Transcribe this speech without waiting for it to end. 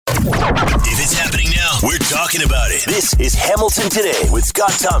talking about it. This is Hamilton Today with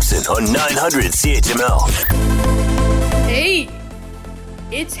Scott Thompson on 900 CHML. Hey,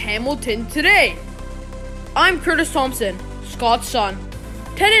 it's Hamilton Today. I'm Curtis Thompson, Scott's son.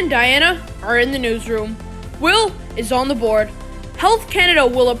 Ted and Diana are in the newsroom. Will is on the board. Health Canada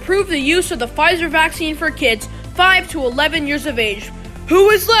will approve the use of the Pfizer vaccine for kids 5 to 11 years of age. Who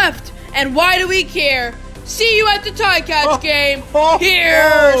is left, and why do we care? See you at the tie catch game.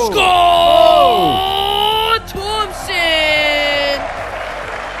 Here's Scott Thompson.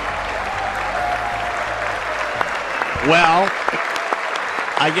 Well,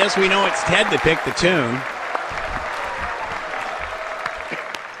 I guess we know it's Ted that picked the tune.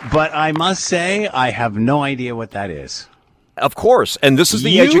 But I must say, I have no idea what that is. Of course, and this is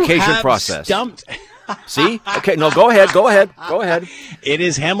the education process. Stumped. See? Okay, no, go ahead. It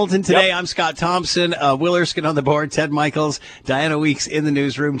is Hamilton Today. Yep. I'm Scott Thompson. Will Erskine on the board, Ted Michaels, Diana Weeks in the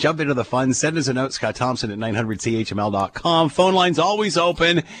newsroom. Jump into the fun. Send us a note, Scott Thompson at 900CHML.com. Phone lines always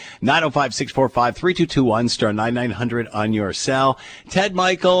open, 905-645-3221, star 9900 on your cell. Ted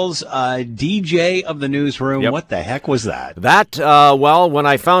Michaels, DJ of the newsroom. Yep. What the heck was that? Well, when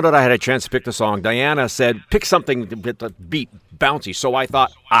I found out I had a chance to pick the song, Diana said, pick something with the beat bouncy. So I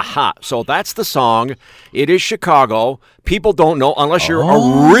thought, aha. So that's the song. It is Chicago. People don't know, unless you're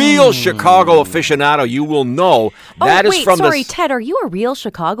a real Chicago aficionado, you will know. Ted, are you a real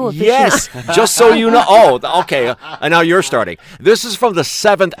Chicago aficionado? Yes, just so you know. Oh, okay. And now you're starting. This is from the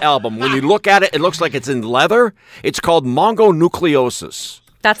 7th album. When you look at it, it looks like it's in leather. It's called Mongonucleosis.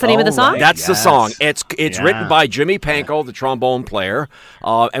 That's the name of the song? Right. That's the song. It's written by Jimmy Pankow, the trombone player.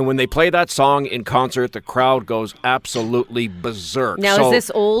 And when they play that song in concert, the crowd goes absolutely berserk. Now, is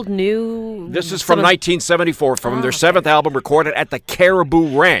this old, new? This is from 1974, from their 7th album, recorded at the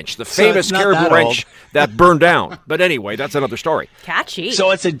Caribou Ranch, the famous Caribou Ranch that burned down. But anyway, that's another story. Catchy.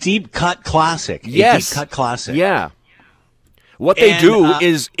 So it's a deep cut classic. Yes. A deep cut classic. Yeah. What they do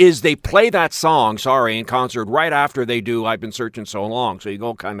is they play that song, in concert right after they do I've Been Searching So Long. So you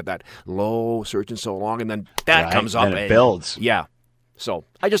go kind of that low, searching so long, and then that comes up. And it builds. Yeah. So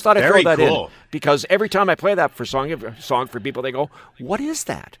I just thought I'd throw that in. Because every time I play that song for people, they go, what is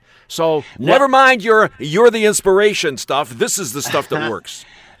that? So never mind your the inspiration stuff. This is the stuff that works.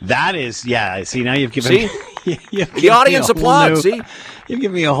 That is, yeah. See, now you've given the audience applauds. See, you've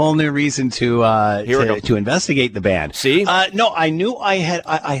given me a whole new reason to investigate the band. See, no, I knew I had.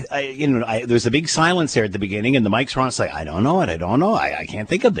 There's a big silence there at the beginning, and the mics were on. It's like I don't know it. I can't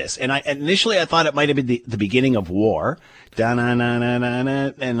think of this. And initially I thought it might have been the beginning of War. And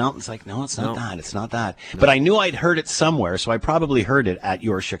it's like, no, it's not that. It's not that. But I knew I'd heard it somewhere, so I probably heard it at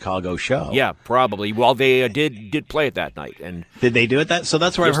your Chicago show. Yeah, probably. Well, they did play it that night. And did they do it that? So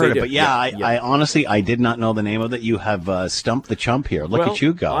that's where I've heard it. But I honestly, I did not know the name of it. You have stumped the chump here. Look at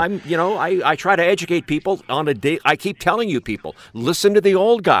you go. I try to educate people on a day. I keep telling you people, listen to the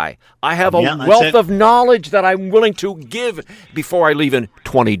old guy. I have a wealth of knowledge that I'm willing to give before I leave in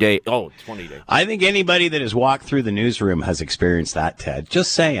 20 days. Oh, 20 days. I think anybody that has walked through the newsroom has experienced that, Ted.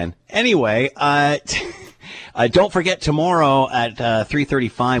 Just saying. Anyway, don't forget tomorrow at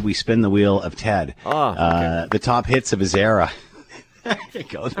 3:35 we spin the wheel of Ted. The top hits of his era. There you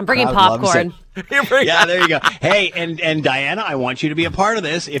go. I'm bringing popcorn. Yeah, there you go. Hey, and Diana, I want you to be a part of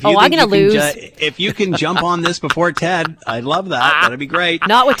this. If you I'm going to lose. If you can jump on this before Ted, I'd love that. That'd be great.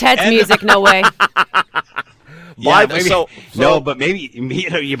 Not with Ted's music, no way. Yeah, but maybe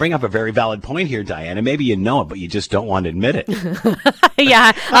you bring up a very valid point here, Diana. Maybe you know it, but you just don't want to admit it.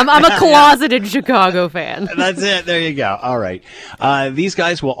 Yeah, I'm a closeted Chicago fan. That's it. There you go. All right. These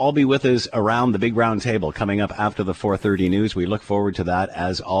guys will all be with us around the big round table coming up after the 4:30 news. We look forward to that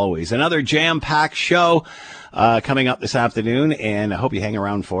as always. Another jam-packed show coming up this afternoon, and I hope you hang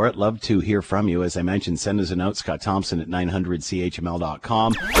around for it. Love to hear from you. As I mentioned, send us a note, Scott Thompson at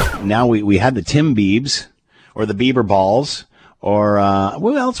 900CHML.com. Now we had the Tim Biebs. Or the Bieber balls, or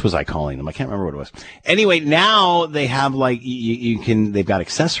what else was I calling them? I can't remember what it was. Anyway, now they have they've got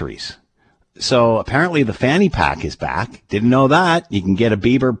accessories. So apparently the fanny pack is back. Didn't know that. You can get a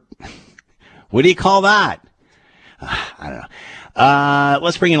Bieber. What do you call that? I don't know.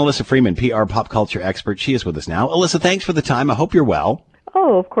 Let's bring in Alyssa Freeman, PR pop culture expert. She is with us now. Alyssa, thanks for the time. I hope you're well.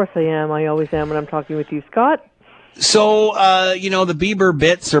 Oh, of course I am. I always am when I'm talking with you, Scott. So, the Bieber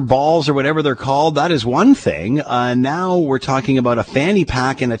bits or balls or whatever they're called, that is one thing. Now we're talking about a fanny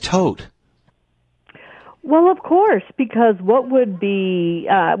pack and a tote. Well, of course, because what would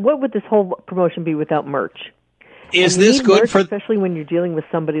this whole promotion be without merch? Is And you this need good merch, for? especially when you're dealing with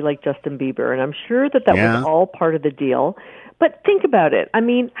somebody like Justin Bieber? And I'm sure that Yeah. was all part of the deal. But think about it. I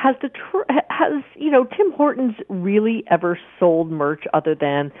mean, has Tim Hortons really ever sold merch other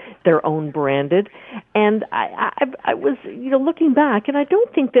than their own branded? And I was looking back, and I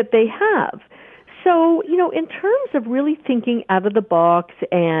don't think that they have. So, in terms of really thinking out of the box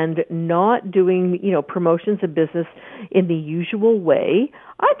and not doing, promotions of business in the usual way,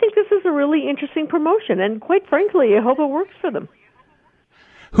 I think this is a really interesting promotion. And quite frankly, I hope it works for them.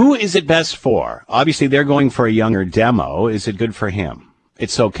 Who is it best for? Obviously, they're going for a younger demo. Is it good for him?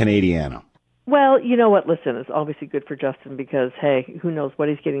 It's so Canadiana. Well, you know what? Listen, it's obviously good for Justin because, hey, who knows what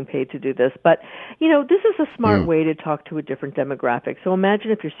he's getting paid to do this. But, this is a smart way to talk to a different demographic. So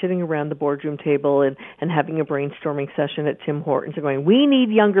imagine if you're sitting around the boardroom table and having a brainstorming session at Tim Hortons and going, we need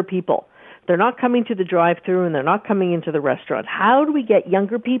younger people. They're not coming to the drive-thru and they're not coming into the restaurant. How do we get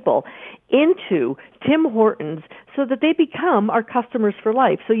younger people into Tim Hortons so that they become our customers for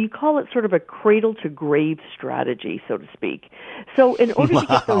life? So you call it sort of a cradle-to-grave strategy, so to speak. So in order to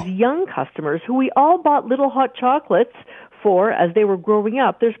get those young customers who we all bought little hot chocolates for as they were growing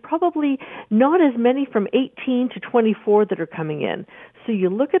up, there's probably not as many from 18 to 24 that are coming in. So you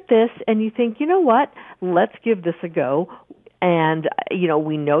look at this and you think, you know what, let's give this a go. And,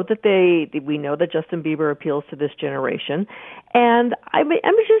 we know that Justin Bieber appeals to this generation. And I'm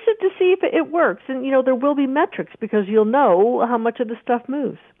interested to see if it works. And, there will be metrics because you'll know how much of the stuff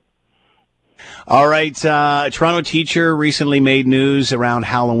moves. All right. A Toronto teacher recently made news around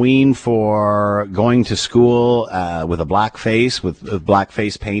Halloween for going to school with a black face, with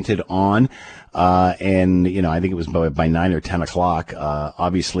blackface painted on. And, I think it was by 9 or 10 o'clock.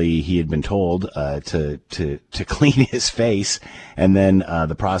 Obviously, he had been told to clean his face, and then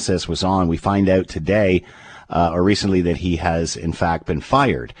the process was on. We find out today or recently that he has, in fact, been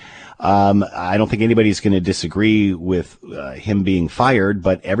fired. I don't think anybody's going to disagree with him being fired,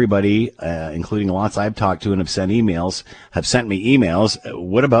 but everybody, including lots I've talked to and have sent me emails.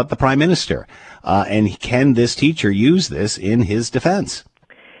 What about the Prime Minister? And can this teacher use this in his defense?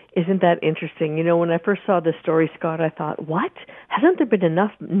 Isn't that interesting? When I first saw this story, Scott, I thought, what? Hasn't there been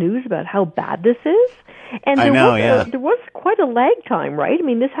enough news about how bad this is? And there was quite a lag time, right? I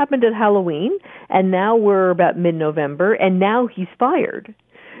mean, this happened at Halloween, and now we're about mid-November, and now he's fired.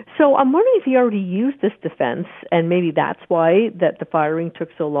 So I'm wondering if he already used this defense, and maybe that's why that the firing took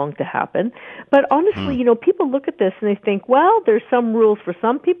so long to happen. But honestly, people look at this and they think, well, there's some rules for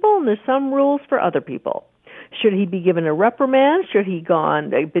some people and there's some rules for other people. Should he be given a reprimand? Should he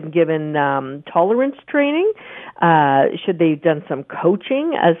been given tolerance training? Should they have done some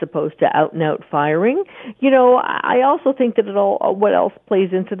coaching as opposed to out-and-out firing? I also think that what else plays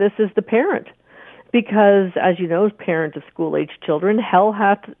into this is the parent. Because, as you know, as parent of school-age children, hell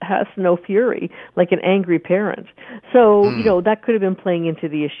has no fury, like an angry parent. So, that could have been playing into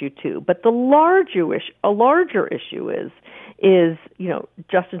the issue too. But a larger issue is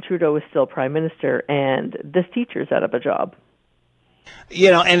Justin Trudeau is still Prime Minister, and this teacher's out of a job.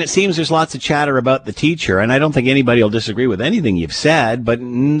 And it seems there's lots of chatter about the teacher, and I don't think anybody will disagree with anything you've said, but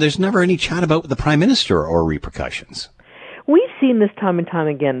there's never any chat about the Prime Minister or repercussions. We've seen this time and time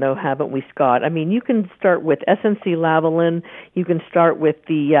again, though, haven't we, Scott? I mean, you can start with SNC-Lavalin. You can start with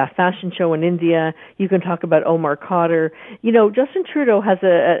the fashion show in India. You can talk about Omar Khadr. Justin Trudeau has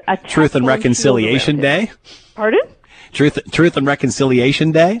a Truth and Reconciliation Day? Pardon? Truth and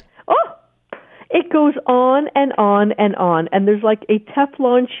Reconciliation Day? Oh, it goes on and on and on, and there's like a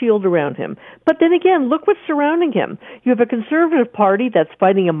Teflon shield around him. But then again, look what's surrounding him. You have a Conservative Party that's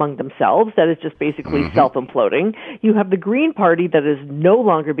fighting among themselves, that is just basically self-imploding. You have the Green Party that is no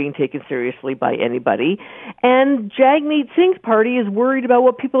longer being taken seriously by anybody. And Jagmeet Singh's party is worried about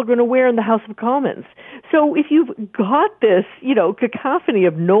what people are going to wear in the House of Commons. So if you've got this, cacophony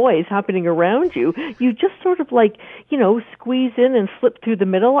of noise happening around you, you just sort of squeeze in and slip through the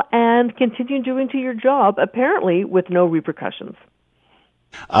middle and continue doing to your job, apparently with no repercussions.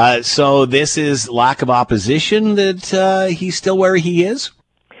 So this is lack of opposition that he's still where he is?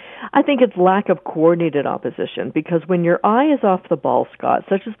 I think it's lack of coordinated opposition, because when your eye is off the ball, Scott,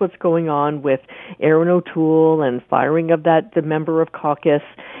 such as what's going on with Erin O'Toole and firing of the member of caucus,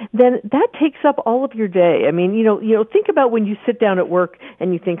 then that takes up all of your day. I mean, think about when you sit down at work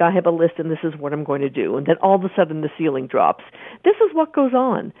and you think, I have a list and this is what I'm going to do, and then all of a sudden the ceiling drops. This is what goes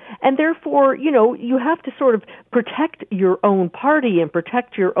on. And therefore, you have to sort of protect your own party and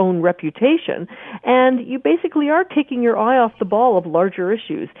protect your own reputation, and you basically are taking your eye off the ball of larger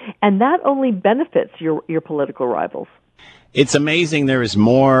issues. And that only benefits your political rivals. It's amazing there is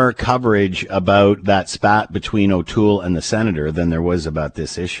more coverage about that spat between O'Toole and the senator than there was about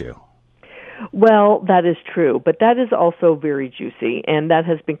this issue. Well, that is true, but that is also very juicy, and that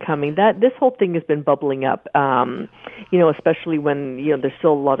has been coming. This whole thing has been bubbling up, especially when, there's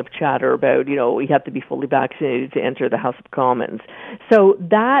still a lot of chatter about, you have to be fully vaccinated to enter the House of Commons. So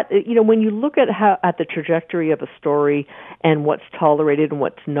that, when you look at the trajectory of a story and what's tolerated and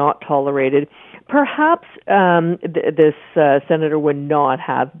what's not tolerated, perhaps this senator would not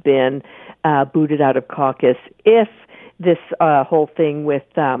have been booted out of caucus if this whole thing with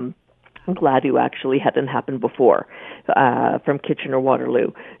Gladue actually hadn't happened before from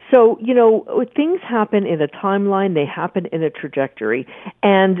Kitchener-Waterloo. So, things happen in a timeline, they happen in a trajectory,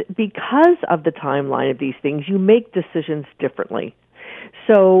 and because of the timeline of these things, you make decisions differently.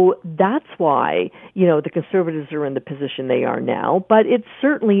 So that's why, the Conservatives are in the position they are now, but it's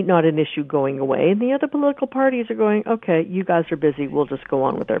certainly not an issue going away, and the other political parties are going, okay, you guys are busy, we'll just go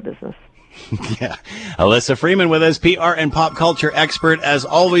on with our business. Yeah. Alyssa Freeman with us, PR and pop culture expert. As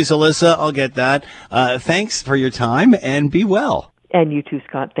always, Alyssa, I'll get that. Thanks for your time, and be well. And you too,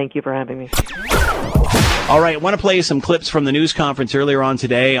 Scott. Thank you for having me. All right, I want to play some clips from the news conference earlier on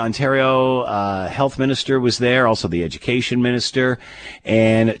today. Ontario Health Minister was there, also the Education Minister,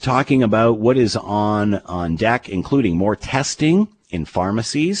 and talking about what is on deck, including more testing in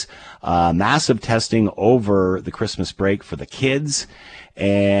pharmacies, massive testing over the Christmas break for the kids,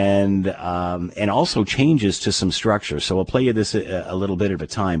 and also changes to some structures. So we'll play you this a little bit at a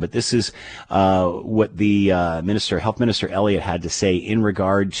time, but this is what the Health Minister Elliott had to say in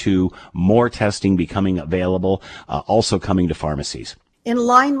regard to more testing becoming available, also coming to pharmacies. In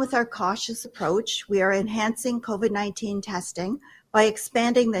line with our cautious approach, we are enhancing COVID-19 testing by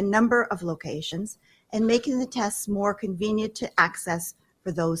expanding the number of locations and making the tests more convenient to access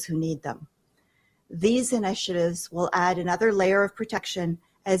for those who need them. These initiatives will add another layer of protection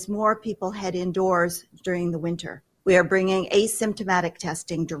as more people head indoors during the winter. We are bringing asymptomatic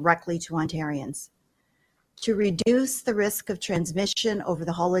testing directly to Ontarians. To reduce the risk of transmission over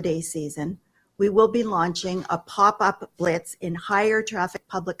the holiday season, we will be launching a pop-up blitz in higher traffic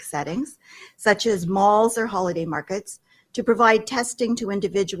public settings, such as malls or holiday markets, to provide testing to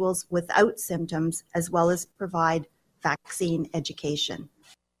individuals without symptoms, as well as provide vaccine education.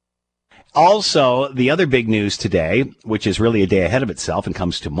 Also, the other big news today, which is really a day ahead of itself and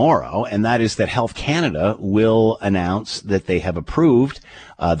comes tomorrow, and that is that Health Canada will announce that they have approved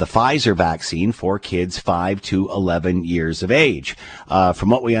the Pfizer vaccine for kids 5 to 11 years of age. From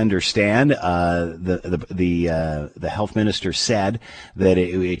what we understand, the health minister said that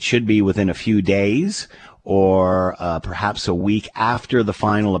it should be within a few days or perhaps a week after the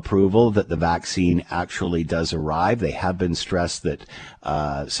final approval that the vaccine actually does arrive. They have been stressed that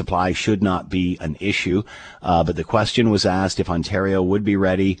supply should not be an issue, but the question was asked if Ontario would be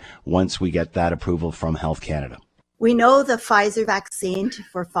ready once we get that approval from Health Canada. We know the Pfizer vaccine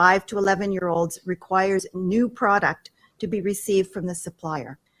for 5 to 11-year-olds requires new product to be received from the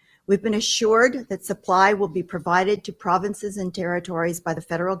supplier. We've been assured that supply will be provided to provinces and territories by the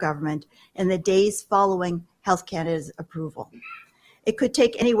federal government in the days following Health Canada's approval. It could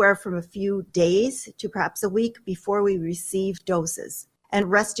take anywhere from a few days to perhaps a week before we receive doses.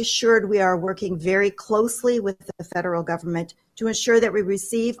 And rest assured, we are working very closely with the federal government to ensure that we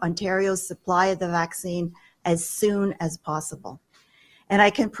receive Ontario's supply of the vaccine as soon as possible. And I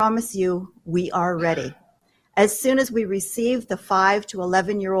can promise you, we are ready. As soon as we receive the 5 to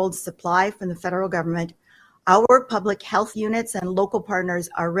 11-year-old supply from the federal government, our public health units and local partners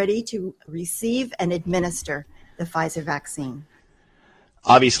are ready to receive and administer the Pfizer vaccine.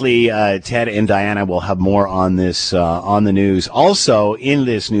 Obviously, Ted and Diana will have more on this on the news. Also, in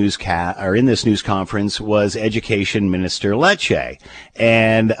this news conference was Education Minister Lecce,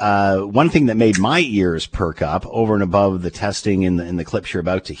 and one thing that made my ears perk up over and above the testing in the clips you're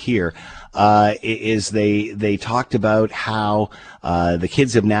about to hear is they talked about how the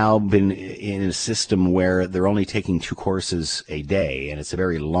kids have now been in a system where they're only taking 2 courses a day, and it's a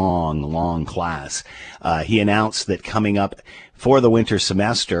very long class. He announced that coming up for the winter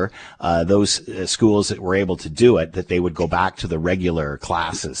semester, those schools that were able to do it, that they would go back to the regular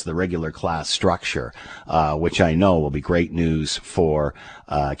classes, the regular class structure, which I know will be great news for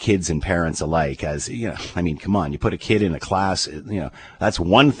kids and parents alike. As you know, I mean, come on, you put a kid in a class, that's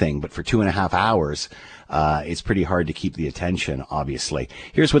one thing, but for 2.5 hours, it's pretty hard to keep the attention, obviously.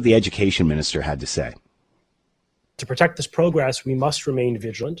 Here's what the Education Minister had to say. To protect this progress, we must remain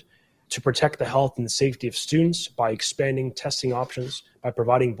vigilant. To protect the health and the safety of students by expanding testing options, by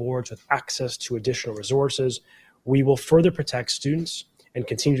providing boards with access to additional resources, we will further protect students and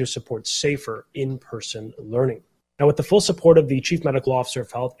continue to support safer in-person learning. Now, with the full support of the Chief Medical Officer of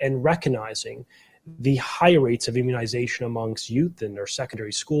Health and recognizing the high rates of immunization amongst youth in our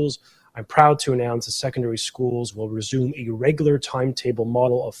secondary schools, I'm proud to announce that secondary schools will resume a regular timetable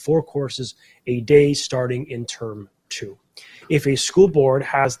model of 4 courses a day starting in term 2. If a school board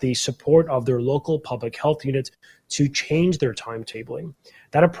has the support of their local public health unit to change their timetabling,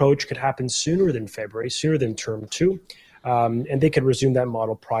 that approach could happen sooner than February, sooner than term 2, and they could resume that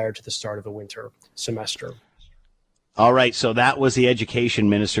model prior to the start of the winter semester. All right, so that was the education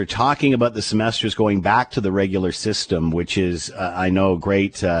minister talking about the semesters going back to the regular system, which is, I know,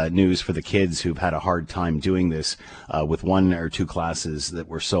 great news for the kids who've had a hard time doing this with 1 or 2 classes that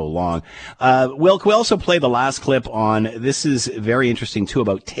were so long. Will, can we also play the last clip on, this is very interesting too,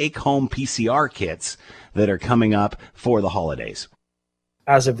 about take-home PCR kits that are coming up for the holidays.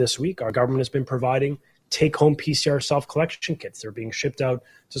 As of this week, our government has been providing take-home PCR self-collection kits. They're being shipped out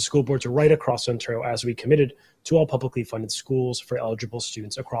to school boards right across Ontario as we committed to all publicly funded schools for eligible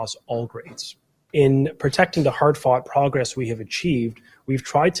students across all grades. In protecting the hard-fought progress we have achieved, we've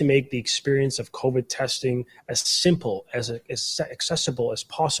tried to make the experience of COVID testing as simple, as accessible as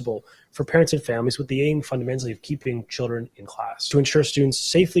possible for parents and families, with the aim fundamentally of keeping children in class. To ensure students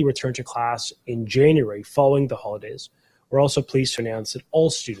safely return to class in January following the holidays, we're also pleased to announce that all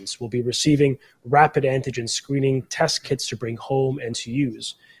students will be receiving rapid antigen screening test kits to bring home and to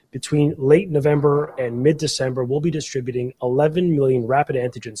use. Between late November and mid-December, we'll be distributing 11 million rapid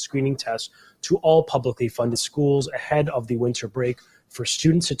antigen screening tests to all publicly funded schools ahead of the winter break for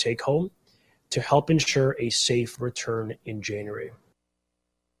students to take home to help ensure a safe return in January.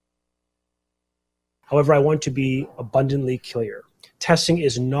 However, I want to be abundantly clear. Testing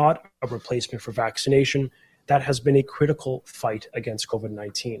is not a replacement for vaccination. That has been a critical fight against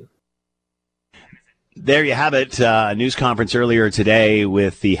COVID-19. There you have it. A news conference earlier today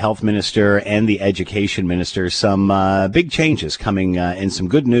with the health minister and the education minister. Some big changes coming and some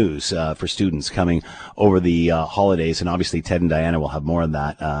good news for students coming over the holidays. And obviously, Ted and Diana will have more of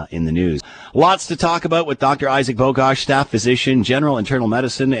that in the news. Lots to talk about with Dr. Isaac Bogosh, staff physician, general internal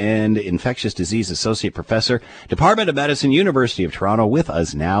medicine and infectious disease associate professor, Department of Medicine, University of Toronto, with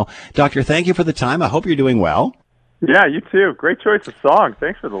us now. Doctor, thank you for the time. I hope you're doing well. Yeah, you too. Great choice of song.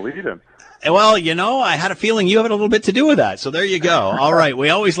 Thanks for the lead-in. Well, you know, I had a feeling you have a little bit to do with that. So there you go. All right.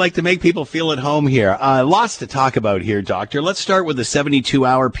 We always like to make people feel at home here. Lots to talk about here, Doctor. Let's start with the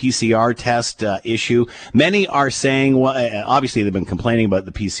 72-hour PCR test issue. Many are saying, well, obviously they've been complaining about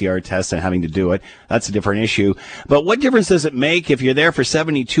the PCR test and having to do it. That's a different issue. But what difference does it make if you're there for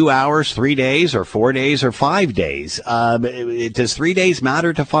 72 hours, 3 days, or 4 days, or 5 days? Does 3 days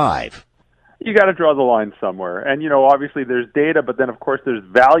matter to 5? You got to draw the line somewhere. And, you know, obviously there's data, but then, of course, there's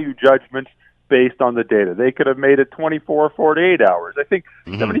value judgments based on the data. They could have made it 24 or 48 hours. I think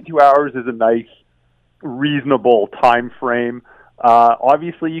 72 hours is a nice, reasonable time frame.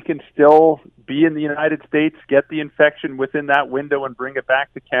 Obviously, you can still be in the United States, get the infection within that window and bring it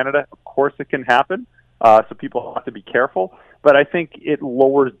back to Canada. Of course, it can happen. So people have to be careful. But I think it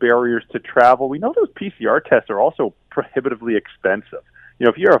lowers barriers to travel. We know those PCR tests are also prohibitively expensive. You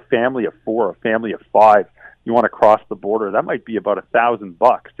know, if you're a family of 4, a family of 5, you want to cross the border, that might be about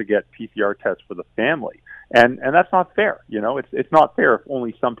 $1,000 to get PCR tests for the family. And that's not fair. You know, it's not fair if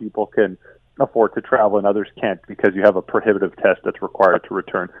only some people can afford to travel and others can't because you have a prohibitive test that's required to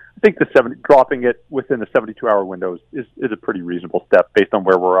return. I think dropping it within the 72-hour window is a pretty reasonable step based on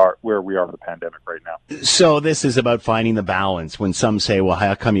where we are in the pandemic right now. So this is about finding the balance. When some say, well,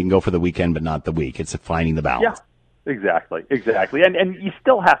 how come you can go for the weekend but not the week? It's finding the balance. Yeah. Exactly. And you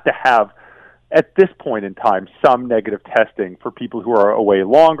still have to have, at this point in time, some negative testing for people who are away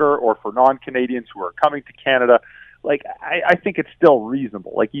longer or for non-Canadians who are coming to Canada. Like, I think it's still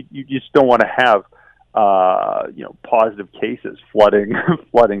reasonable. Like, you just don't want to have, positive cases flooding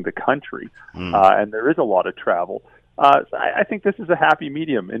the country. And there is a lot of travel. So I think this is a happy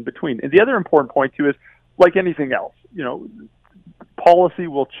medium in between. And the other important point, too, is, like anything else, you know, policy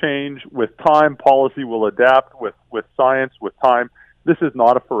will change with time. Policy will adapt with science, with time. This is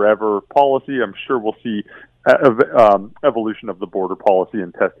not a forever policy. I'm sure we'll see evolution of the border policy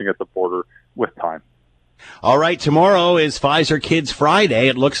and testing at the border with time. All right, tomorrow is Pfizer Kids Friday.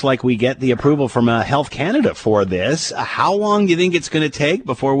 It looks like we get the approval from Health Canada for this. How long do you think it's going to take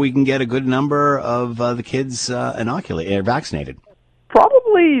before we can get a good number of the kids vaccinated?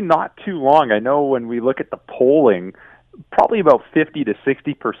 Probably not too long. I know when we look at the polling, probably about 50 to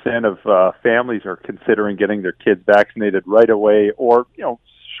 60% of families are considering getting their kids vaccinated right away or, you know,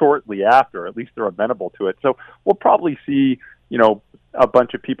 shortly after. At least they're amenable to it. So we'll probably see, you know, a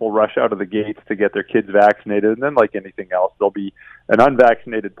bunch of people rush out of the gates to get their kids vaccinated. And then, like anything else, there'll be an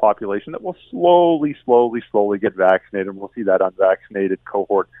unvaccinated population that will slowly get vaccinated. And we'll see that unvaccinated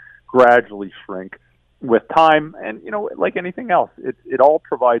cohort gradually shrink. with time. And, like anything else, it all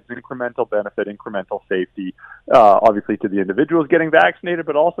provides incremental benefit, incremental safety, obviously to the individuals getting vaccinated,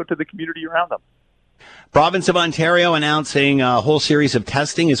 but also to the community around them. Province of Ontario announcing a whole series of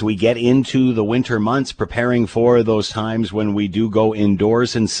testing as we get into the winter months, preparing for those times when we do go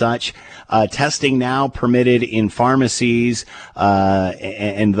indoors and such. Testing now permitted in pharmacies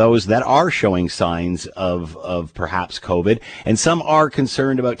and those that are showing signs of perhaps COVID. And some are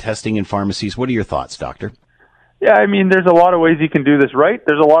concerned about testing in pharmacies. What are your thoughts, Doctor? Yeah, I mean, there's a lot of ways you can do this right.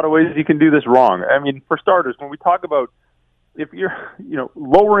 There's a lot of ways you can do this wrong. I mean, for starters, when we talk about if you're,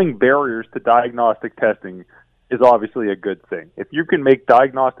 lowering barriers to diagnostic testing is obviously a good thing. If you can make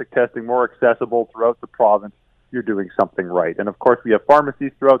diagnostic testing more accessible throughout the province, you're doing something right. And of course, we have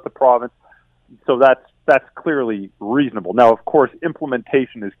pharmacies throughout the province, so that's clearly reasonable. Now, of course,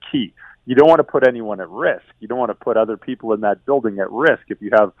 implementation is key. You don't want to put anyone at risk. You don't want to put other people in that building at risk. If you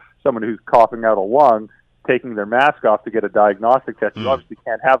have someone who's coughing out a lung, taking their mask off to get a diagnostic test, you obviously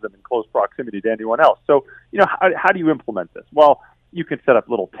can't have them in close proximity to anyone else. So, how do you implement this? Well, you can set up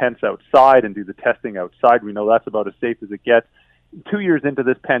little tents outside and do the testing outside. We know that's about as safe as it gets. 2 years into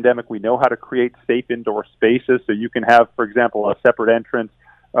this pandemic, we know how to create safe indoor spaces. So you can have, for example, a separate entrance,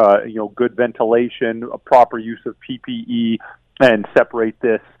 good ventilation, a proper use of PPE, and separate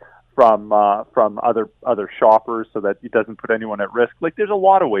this from other shoppers so that it doesn't put anyone at risk. Like, there's a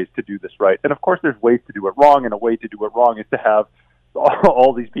lot of ways to do this right. And of course, there's ways to do it wrong, and a way to do it wrong is to have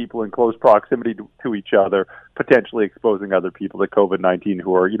all these people in close proximity to each other, potentially exposing other people to COVID-19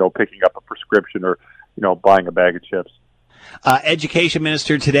 who are, picking up a prescription or, buying a bag of chips. Education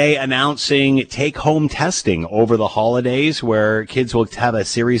Minister today announcing take-home testing over the holidays, where kids will have a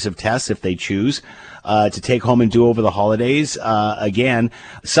series of tests if they choose to take home and do over the holidays. Again,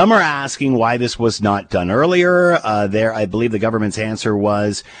 some are asking why this was not done earlier. I believe the government's answer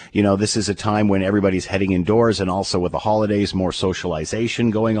was, this is a time when everybody's heading indoors, and also with the holidays, more socialization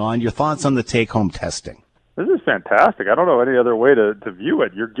going on. Your thoughts on the take-home testing? This is fantastic. I don't know any other way to view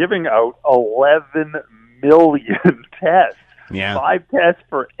it. You're giving out 11 million tests. Yeah. 5 tests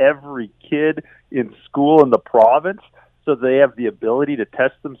for every kid in school in the province, so they have the ability to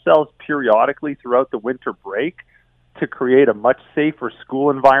test themselves periodically throughout the winter break to create a much safer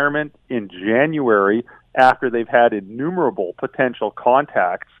school environment in January after they've had innumerable potential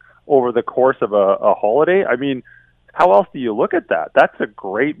contacts over the course of a holiday. I mean, how else do you look at that? That's a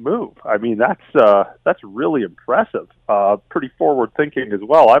great move. I mean, that's really impressive. Pretty forward thinking as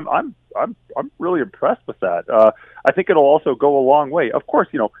well. I'm really impressed with that. I think it'll also go a long way. Of course,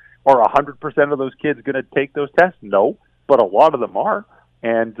 are 100% of those kids going to take those tests? No, but a lot of them are.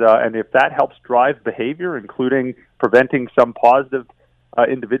 And if that helps drive behavior, including preventing some positive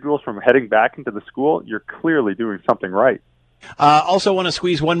individuals from heading back into the school, you're clearly doing something right. Also want to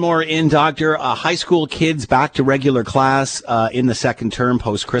squeeze one more in, Doctor. High school kids back to regular class in the second term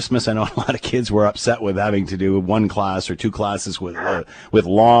post-Christmas. I know a lot of kids were upset with having to do one class or 2 classes with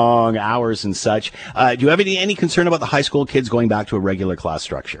long hours and such. Do you have any concern about the high school kids going back to a regular class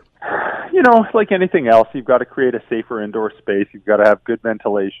structure? Like anything else, you've got to create a safer indoor space. You've got to have good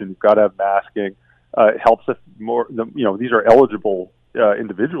ventilation. You've got to have masking. It helps if these are eligible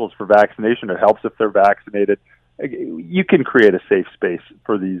individuals for vaccination. It helps if they're vaccinated. You can create a safe space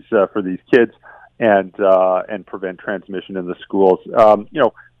for these kids and prevent transmission in the schools.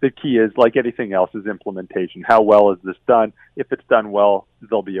 The key is, like anything else, is implementation. How well is this done? If it's done well,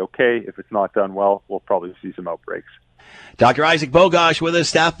 they'll be okay. If it's not done well, we'll probably see some outbreaks. Dr. Isaac Bogosh with us,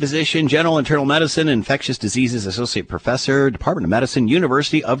 staff physician, general internal medicine, infectious diseases associate professor, Department of Medicine,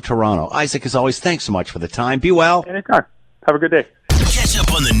 University of Toronto. Isaac, as always, thanks so much for the time. Be well. Anytime. Have a good day. Catch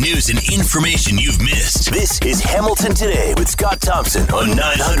up on the news and information you've missed. This is Hamilton Today with Scott Thompson on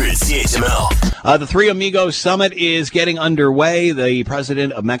 900 CHML. The Three Amigos Summit is getting underway. The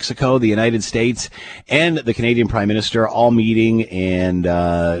President of Mexico, the United States, and the Canadian Prime Minister all meeting. And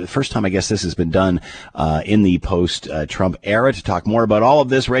the first time, I guess, this has been done in the post-Trump era. To talk more about all of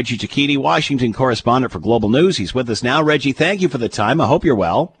this, Reggie Cicchiti, Washington correspondent for Global News. He's with us now. Reggie, thank you for the time. I hope you're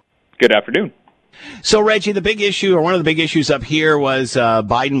well. Good afternoon. So, Reggie, the big issue, or one of the big issues up here was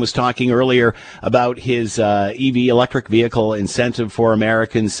Biden was talking earlier about his EV, electric vehicle incentive for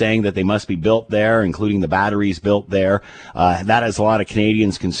Americans, saying that they must be built there, including the batteries built there. That has a lot of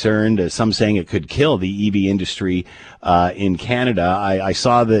Canadians concerned, some saying it could kill the EV industry in Canada. I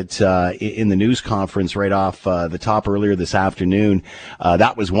saw that in the news conference right off the top earlier this afternoon.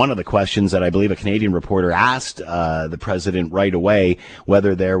 That was one of the questions that I believe a Canadian reporter asked the president right away,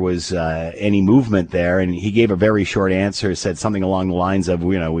 whether there was any movement there, and he gave a very short answer, said something along the lines of,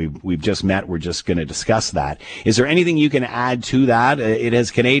 we've just met, we're just going to discuss that. Is there anything you can add to that? It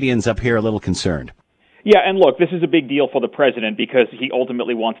has Canadians up here a little concerned. Yeah, and look, this is a big deal for the president because he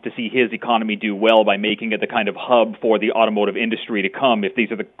ultimately wants to see his economy do well by making it the kind of hub for the automotive industry to come if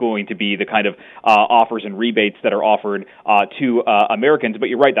these are going to be the kind of offers and rebates that are offered to Americans. But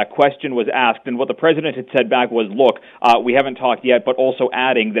you're right, that question was asked, and what the president had said back was, look, we haven't talked yet, but also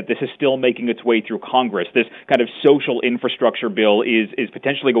adding that this is still making its way through Congress. This kind of social infrastructure bill is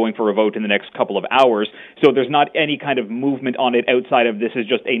potentially going for a vote in the next couple of hours, so there's not any kind of movement on it outside of this is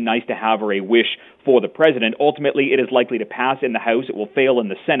just a nice to have or a wish for the president. Ultimately, it is likely to pass in the House. It will fail in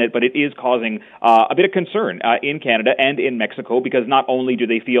the Senate, but it is causing a bit of concern in Canada and in Mexico because not only do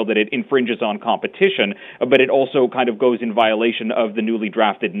they feel that it infringes on competition, but it also kind of goes in violation of the newly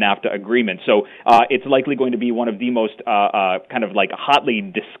drafted NAFTA agreement. So it's likely going to be one of the most kind of like hotly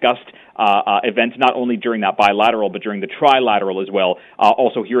discussed events, not only during that bilateral, but during the trilateral as well.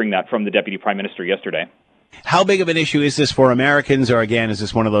 Also hearing that from the Deputy Prime Minister yesterday. How big of an issue is this for Americans, or again, is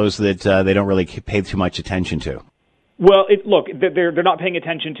this one of those that they don't really pay too much attention to? Well, look, they're not paying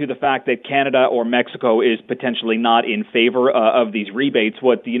attention to the fact that Canada or Mexico is potentially not in favor of these rebates.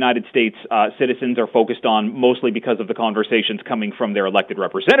 What the United States citizens are focused on, mostly because of the conversations coming from their elected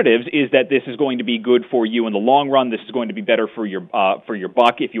representatives, is that this is going to be good for you in the long run. This is going to be better for your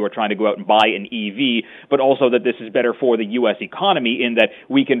buck if you are trying to go out and buy an EV, but also that this is better for the U.S. economy in that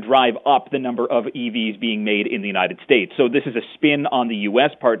we can drive up the number of EVs being made in the United States. So this is a spin on the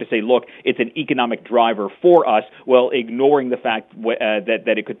U.S. part to say, look, it's an economic driver for us. Well, ignoring the fact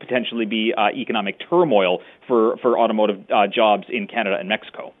that it could potentially be economic turmoil for automotive jobs in Canada and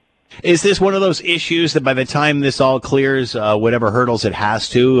Mexico. Is this one of those issues that by the time this all clears, whatever hurdles it has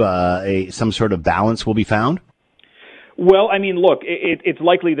to, some sort of balance will be found? Well, I mean, look, it's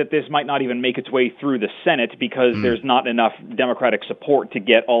likely that this might not even make its way through the Senate because there's not enough Democratic support to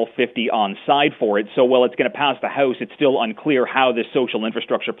get all 50 on side for it. So while it's going to pass the House, it's still unclear how this social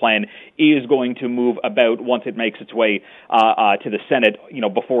infrastructure plan is going to move about once it makes its way to the Senate,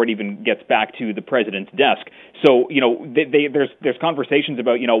 before it even gets back to the president's desk. So, there's conversations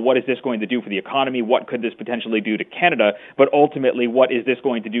about, what is this going to do for the economy? What could this potentially do to Canada? But ultimately, what is this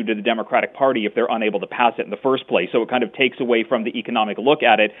going to do to the Democratic Party if they're unable to pass it in the first place? So it kind of takes away from the economic look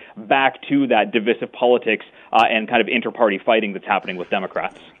at it back to that divisive politics and kind of inter-party fighting that's happening with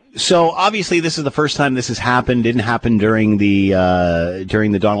Democrats. So obviously this is the first time this has happened. Didn't happen during the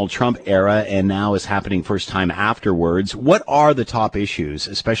Donald Trump era, and now is happening first time afterwards. What are the top issues,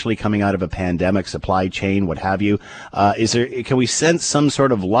 especially coming out of a pandemic, supply chain, what have you? Can we sense some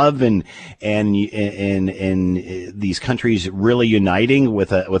sort of love and these countries really uniting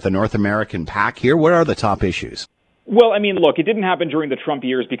with a North American pack here? What are the top issues? Well, I mean, look, it didn't happen during the Trump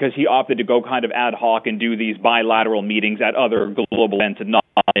years because he opted to go kind of ad hoc and do these bilateral meetings at other global events and not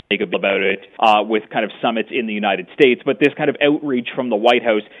make about it with kind of summits in the United States. But this kind of outreach from the White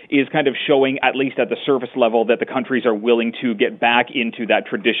House is kind of showing, at least at the surface level, that the countries are willing to get back into that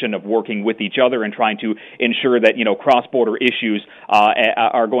tradition of working with each other and trying to ensure that, cross-border issues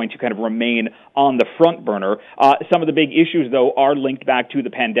are going to kind of remain on the front burner. Some of the big issues, though, are linked back to the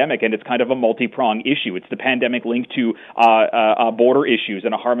pandemic, and it's kind of a multi-pronged issue. It's the pandemic linked to border issues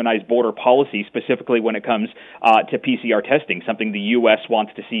and a harmonized border policy, specifically when it comes to PCR testing, something the U.S.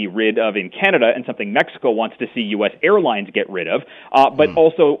 wants to see rid of in Canada and something Mexico wants to see U.S. airlines get rid of, but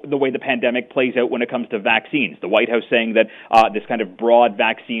also the way the pandemic plays out when it comes to vaccines. The White House saying that this kind of broad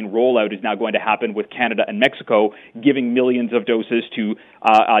vaccine rollout is now going to happen with Canada and Mexico, giving millions of doses to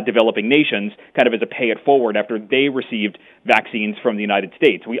developing nations kind of as a pay it forward after they received vaccines from the United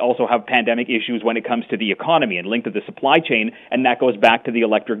States. We also have pandemic issues when it comes to the economy and linked to the supply chain, and that goes back to the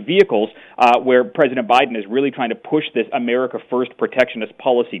electric vehicles, where President Biden is really trying to push this America First protectionist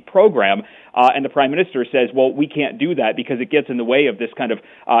policy program, and the Prime Minister says, well, we can't do that because it gets in the way of this kind of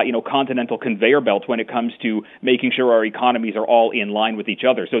continental conveyor belt when it comes to making sure our economies are all in line with each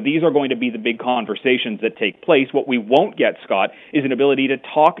other. So these are going to be the big conversations that take place. What we won't get, Scott, is an ability to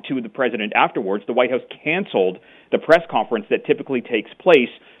talk to the president afterwards. The White House canceled the press conference that typically takes place.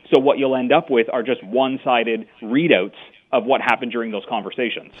 So what you'll end up with are just one-sided readouts of what happened during those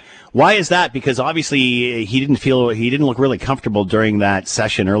conversations. Why is that? Because obviously he didn't look really comfortable during that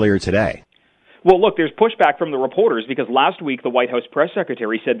session earlier today. Well, look, there's pushback from the reporters because last week the White House press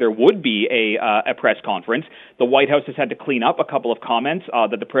secretary said there would be a press conference. The White House has had to clean up a couple of comments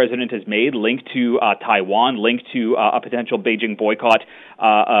that the president has made linked to Taiwan, linked to a potential Beijing boycott,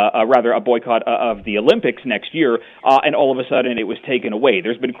 a boycott of the Olympics next year, and all of a sudden it was taken away.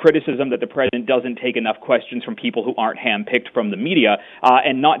 There's been criticism that the president doesn't take enough questions from people who aren't handpicked from the media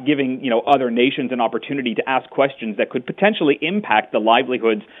and not giving other nations an opportunity to ask questions that could potentially impact the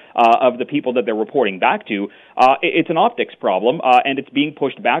livelihoods of the people that they're they're reporting back to, it's an optics problem, and it's being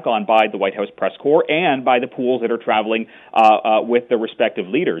pushed back on by the White House press corps and by the pools that are traveling with the respective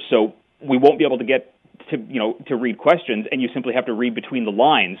leaders. So we won't be able to get to read questions, and you simply have to read between the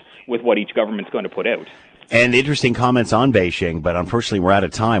lines with what each government's going to put out. And interesting comments on Beijing, but unfortunately we're out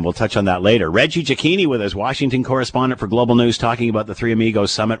of time. We'll touch on that later. Reggie Cecchini with us, Washington correspondent for Global News, talking about the Three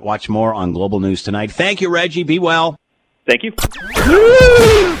Amigos Summit. Watch more on Global News tonight. Thank you, Reggie. Be well. Thank you.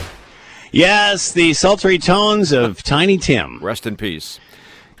 Yes, the sultry tones of Tiny Tim. Rest in peace.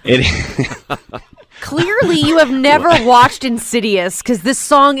 Clearly, you have never watched Insidious, because this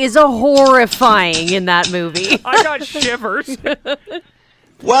song is horrifying in that movie. I got shivers.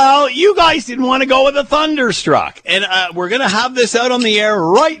 Well, you guys didn't want to go with a Thunderstruck. And we're going to have this out on the air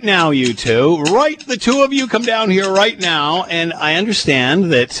right now, you two. Right, the two of you come down here right now. And I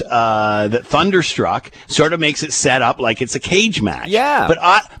understand that that Thunderstruck sort of makes it set up like it's a cage match. Yeah. But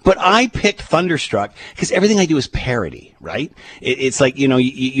I picked Thunderstruck because everything I do is parody, right? It's like,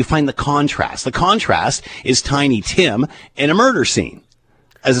 you find the contrast. The contrast is Tiny Tim in a murder scene.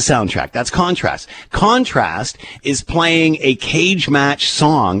 As a soundtrack. That's Contrast. Contrast is playing a cage match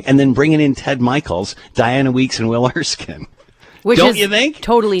song and then bringing in Ted Michaels, Diana Weeks, and Will Erskine. Which Don't is you think?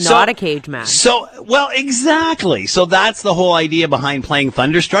 Totally not a cage match. Well, exactly. So that's the whole idea behind playing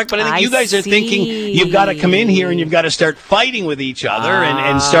Thunderstruck. But I think you guys are thinking you've got to come in here and you've got to start fighting with each other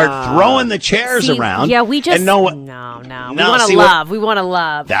and start throwing the chairs around. Yeah, we just... No. We want to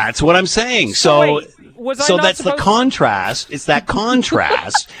love. That's what I'm saying. So that's the contrast. It's that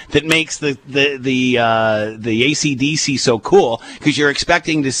contrast that makes the AC/DC so cool, because you're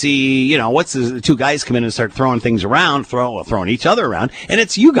expecting to see, the two guys come in and start throwing things around, throwing each other around, and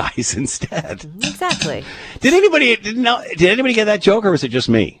it's you guys instead. Exactly. Did anybody get that joke, or was it just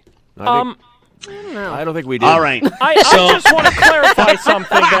me? I don't know. I don't think we did. All right. I just want to clarify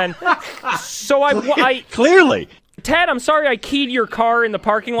something then. So I clearly. Ted, I'm sorry I keyed your car in the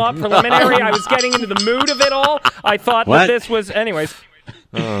parking lot preliminary. I was getting into the mood of it all. I thought that this was... Anyways.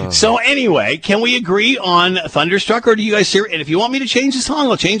 So anyway, can we agree on Thunderstruck, or do you guys... And if you want me to change the song,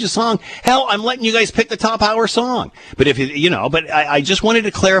 I'll change the song. Hell, I'm letting you guys pick the top hour song. But I just wanted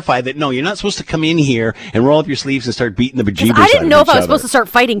to clarify that, no, you're not supposed to come in here and roll up your sleeves and start beating the bejeebers out of each other. I didn't know if I was supposed to start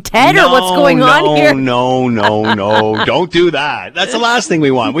fighting Ted or what's going on here. No. Don't do that. That's the last thing we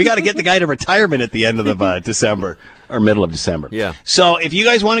want. We got to get the guy to retirement at the end of the December. Or middle of December. Yeah. So if you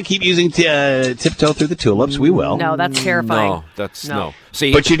guys want to keep using Tiptoe Through the Tulips, we will. No, that's terrifying. No.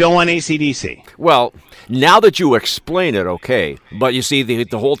 See, but you don't want AC/DC. Well, now that you explain it, okay. But you see,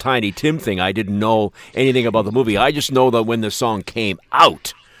 the whole Tiny Tim thing, I didn't know anything about the movie. I just know that when the song came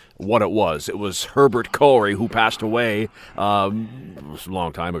out, what it was Herbert Corey, who passed away a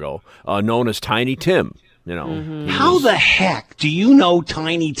long time ago, known as Tiny Tim. How the heck do you know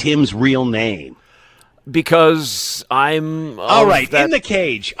Tiny Tim's real name? Because I'm... All right, in the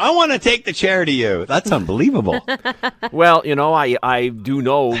cage. I want to take the chair to you. That's unbelievable. Well, I do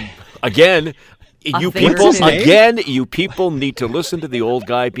know, again... You people need to listen to the old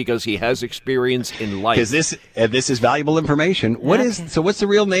guy because he has experience in life. Because this is valuable information. What's the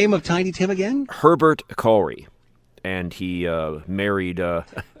real name of Tiny Tim again? Herbert Corey. And he married...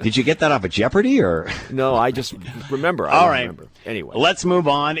 Did you get that off of Jeopardy, or...? No, I just remember. All right. Remember. Anyway. Let's move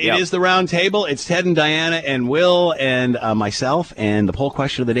on. It is the round table. It's Ted and Diana and Will and myself. And the poll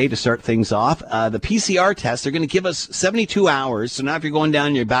question of the day to start things off. The PCR test, they're going to give us 72 hours. So now if you're going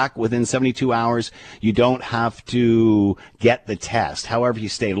down your back within 72 hours, you don't have to get the test. However, if you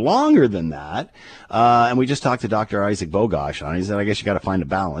stay longer than that, and we just talked to Dr. Isaac Bogosh on it. He said, I guess you got to find a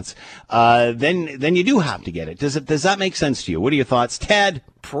balance. Then you do have to get it. Does that make sense to you? What are your thoughts, Ted?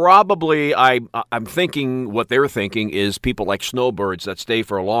 Probably, I'm thinking what they're thinking is people like snowbirds that stay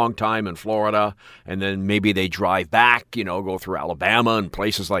for a long time in Florida, and then maybe they drive back, go through Alabama and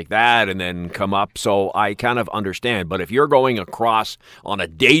places like that, and then come up. So I kind of understand. But if you're going across on a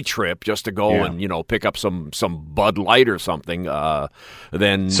day trip just to go and pick up some Bud Light or something,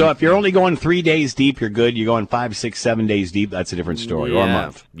 then... So if you're only going 3 days deep, you're good. You're going 5, 6, 7 days deep, that's a different story, or a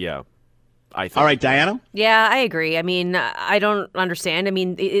month. Yeah. All right, Diana? Yeah, I agree. I mean, I don't understand. I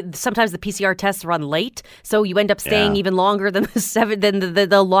mean, sometimes the PCR tests run late, so you end up staying even longer than the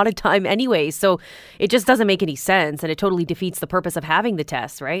allotted time anyway. So it just doesn't make any sense, and it totally defeats the purpose of having the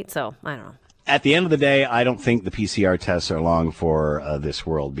test, right? So, I don't know. At the end of the day, I don't think the PCR tests are long for this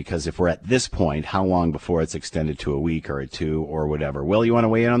world, because if we're at this point, how long before it's extended to a week or a 2 or whatever? Will, you want to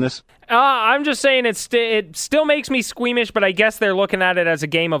weigh in on this? I'm just saying it still makes me squeamish, but I guess they're looking at it as a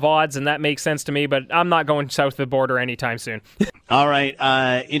game of odds, and that makes sense to me, but I'm not going south of the border anytime soon. All right.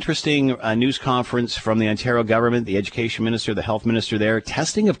 Interesting news conference from the Ontario government, the education minister, the health minister there,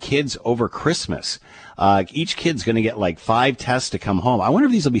 testing of kids over Christmas. Each kid's going to get like 5 tests to come home. I wonder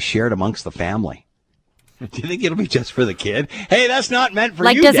if these will be shared amongst the family. Do you think it'll be just for the kid? Hey, that's not meant for you,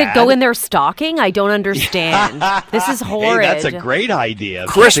 Like, does Dad. it go in their stocking? I don't understand. This is horrid. Hey, that's a great idea.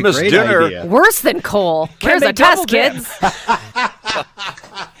 Christmas dinner. Idea. Worse than coal. Here's a test, kids.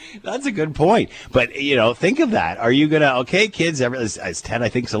 That's a good point. But, think of that. Are you going to, okay, kids, as Ted, I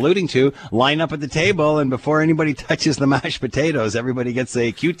think, is alluding to, line up at the table, and before anybody touches the mashed potatoes, everybody gets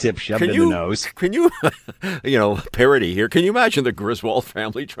a Q-tip shoved in the nose. Can you, parody here, can you imagine the Griswold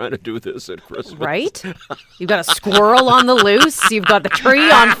family trying to do this at Christmas? Right? You've got a squirrel on the loose. You've got the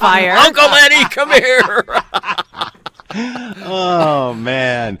tree on fire. Uncle Eddie, come here. Oh,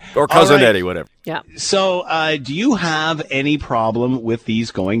 man. Or Cousin Eddie, whatever. Yeah. So do you have any problem with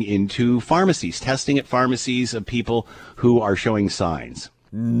these going into pharmacies, testing at pharmacies of people who are showing signs?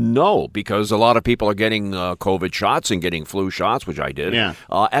 No, because a lot of people are getting COVID shots and getting flu shots, which I did,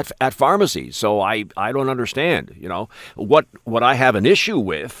 at pharmacies. So I don't understand. What I have an issue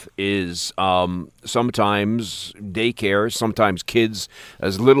with is sometimes daycare, sometimes kids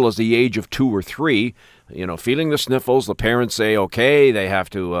as little as the age of 2 or 3, feeling the sniffles. The parents say, okay, they have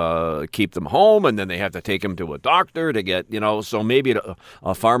to keep them home, and then they have to take them to a doctor to get, so maybe at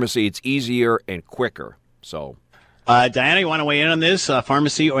a pharmacy it's easier and quicker. So. Diana, you want to weigh in on this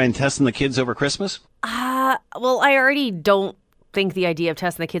pharmacy and testing the kids over Christmas? Well, I already don't think the idea of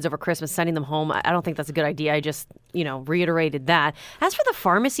testing the kids over Christmas, sending them home, I don't think that's a good idea. I just, reiterated that. As for the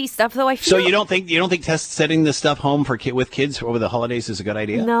pharmacy stuff, though, I feel... So you don't think sending this stuff home with kids over the holidays is a good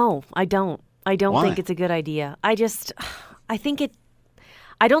idea? No, I don't. I don't think it's a good idea. I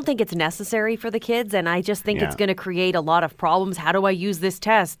don't think it's necessary for the kids, and I just think it's going to create a lot of problems. How do I use this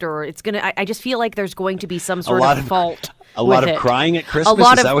test? Or it's going to. I just feel like there's going to be some sort of fault. A lot of crying at Christmas. A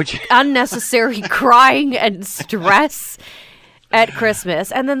lot of unnecessary crying and stress at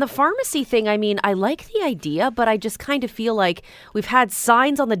Christmas. And then the pharmacy thing, I mean, I like the idea, but I just kind of feel like we've had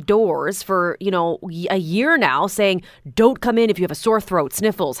signs on the doors for, a year now saying, don't come in if you have a sore throat,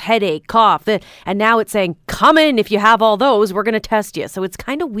 sniffles, headache, cough. And now it's saying, come in if you have all those, we're going to test you. So it's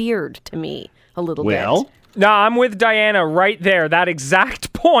kind of weird to me a little bit. No, I'm with Diana right there. That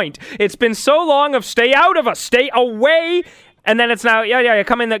exact point. It's been so long of stay out of us, stay away. And then it's now,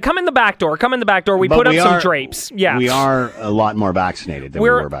 come in the back door. Come in the back door. We put up some drapes. Yeah, we are a lot more vaccinated than we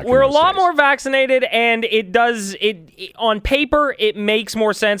were back. We're a lot more vaccinated, and it on paper it makes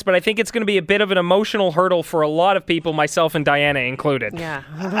more sense. But I think it's going to be a bit of an emotional hurdle for a lot of people, myself and Diana included. Yeah.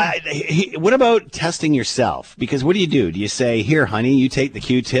 What about testing yourself? Because what do? Do you say, "Here, honey, you take the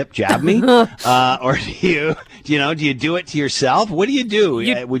Q-tip, jab me," or do you do it to yourself? What do you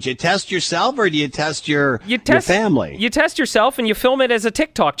do? Would you test yourself, or do you test your family? You test yourself and you film it as a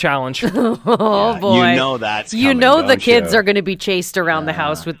TikTok challenge. Oh, boy. You know that's coming, the kids are going to be chased around the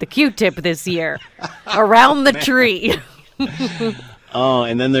house with the Q-tip this year. Around the tree. Oh,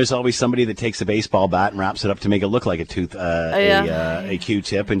 and then there's always somebody that takes a baseball bat and wraps it up to make it look like a Q-tip,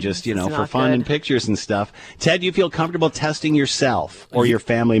 and just, for fun and pictures and stuff. Ted, do you feel comfortable testing yourself or your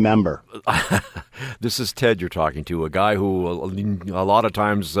family member? This is Ted you're talking to, a guy who a lot of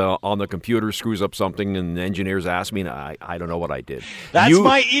times on the computer screws up something, and the engineers ask me, and I don't know what I did. That's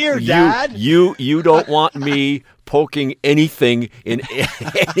my ear, Dad. You don't want me poking anything in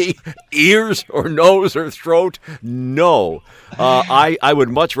any ears or nose or throat. No. I would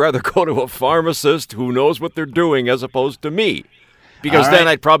much rather go to a pharmacist who knows what they're doing as opposed to me. Because then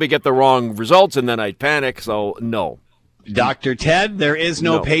I'd probably get the wrong results, and then I'd panic, so no. Dr. Ted, there is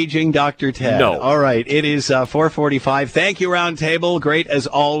no paging Dr. Ted. No. All right, it is 4:45. Thank you, Roundtable. Great as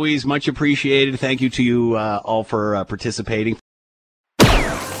always. Much appreciated. Thank you to you all for participating.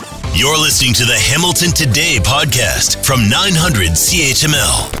 You're listening to the Hamilton Today podcast from 900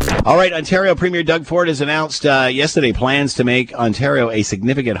 CHML. All right, Ontario Premier Doug Ford has announced yesterday plans to make Ontario a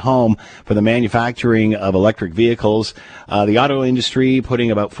significant home for the manufacturing of electric vehicles. The auto industry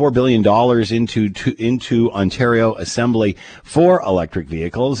putting about $4 billion into Ontario assembly for electric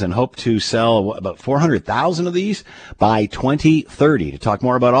vehicles, and hope to sell about 400,000 of these by 2030. To talk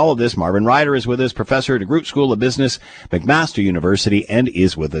more about all of this, Marvin Ryder is with us, professor at DeGroote School of Business, McMaster University, and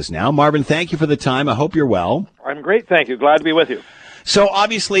is with us now. Marvin, thank you for the time. I hope you're well. I'm great, thank you. Glad to be with you. So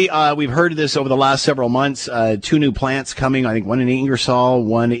obviously, we've heard of this over the last several months. 2 new plants coming. I think one in Ingersoll,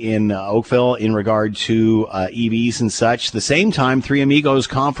 one in Oakville, in regard to EVs and such. The same time, Three Amigos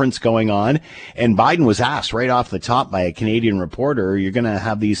conference going on, and Biden was asked right off the top by a Canadian reporter, "You're going to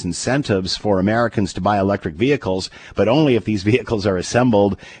have these incentives for Americans to buy electric vehicles, but only if these vehicles are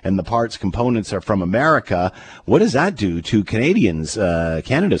assembled and the parts components are from America." What does that do to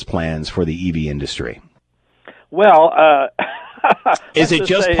Canada's plans for the EV industry? Well. Is it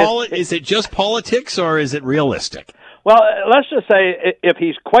just politics, or is it realistic? Well, let's just say if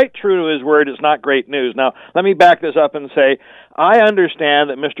he's quite true to his word, it's not great news. Now, let me back this up and say I understand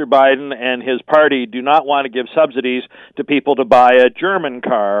that Mr. Biden and his party do not want to give subsidies to people to buy a German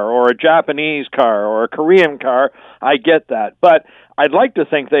car or a Japanese car or a Korean car. I get that. But I'd like to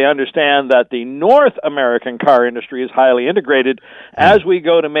think they understand that the North American car industry is highly integrated. As we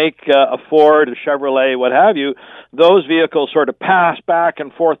go to make a Ford, a Chevrolet, what have you, those vehicles sort of pass back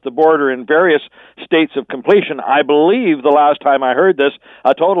and forth the border in various states of completion. I believe the last time I heard this,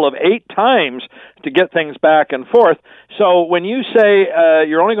 a total of 8 times to get things back and forth. So when you say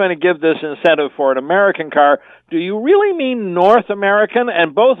you're only going to give this incentive for an American car, do you really mean North American?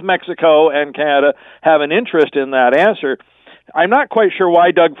 And both Mexico and Canada have an interest in that answer. I'm not quite sure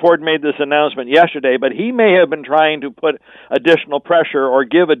why Doug Ford made this announcement yesterday, but he may have been trying to put additional pressure or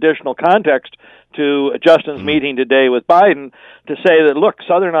give additional context to Justin's meeting today with Biden to say that, look,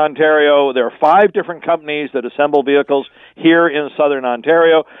 Southern Ontario, there are 5 different companies that assemble vehicles here in Southern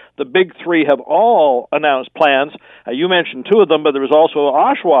Ontario. The big 3 have all announced plans. You mentioned 2 of them, but there was also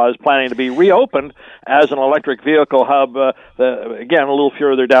Oshawa is planning to be reopened as an electric vehicle hub, again, a little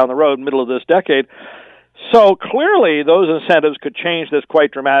further down the road, middle of this decade. So clearly those incentives could change this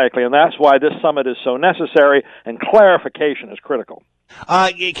quite dramatically, and that's why this summit is so necessary, and clarification is critical.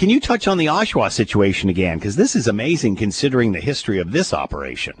 Can you touch on the Oshawa situation again? Because this is amazing considering the history of this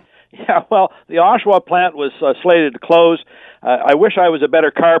operation. Yeah, well, the Oshawa plant was slated to close. I wish I was a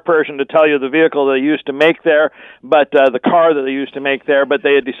better car person to tell you the vehicle they used to make there, but the car that they used to make there, but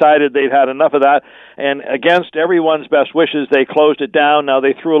they had decided they'd had enough of that, and against everyone's best wishes, they closed it down. Now,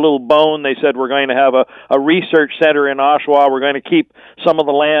 they threw a little bone. They said, we're going to have a research center in Oshawa. We're going to keep some of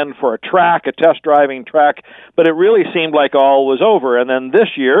the land for a track, a test driving track, but it really seemed like all was over. And then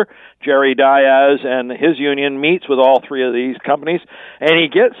this year, Jerry Diaz and his union meets with all 3 of these companies, and he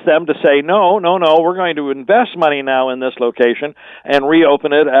gets them to say, no, we're going to invest money now in this location and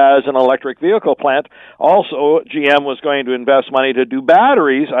reopen it as an electric vehicle plant. Also, GM was going to invest money to do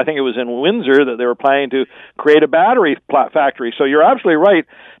batteries. I think it was in Windsor that they were planning to create a battery factory. So you're absolutely right.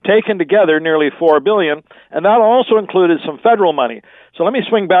 Taken together, nearly $4 billion, and that also included some federal money. So let me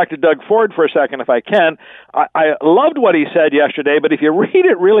swing back to Doug Ford for a second, if I can. I loved what he said yesterday, but if you read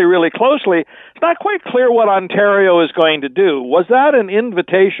it really, really closely, it's not quite clear what Ontario is going to do. Was that an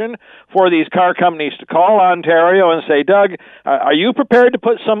invitation for these car companies to call Ontario and say, Doug, are you prepared to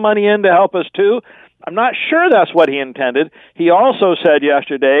put some money in to help us too? I'm not sure that's what he intended. He also said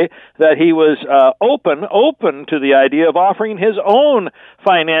yesterday that he was open to the idea of offering his own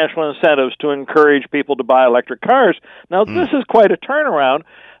financial incentives to encourage people to buy electric cars. Now, this is quite a turnaround.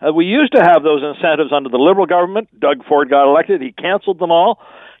 We used to have those incentives under the Liberal government. Doug Ford got elected. He canceled them all.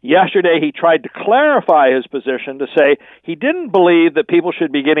 Yesterday, he tried to clarify his position to say he didn't believe that people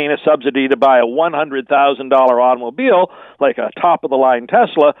should be getting a subsidy to buy a $100,000 automobile, like a top-of-the-line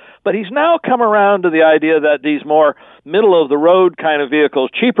Tesla, but he's now come around to the idea that these more middle-of-the-road kind of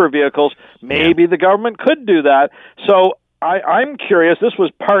vehicles, cheaper vehicles, maybe the government could do that. So I'm curious. This was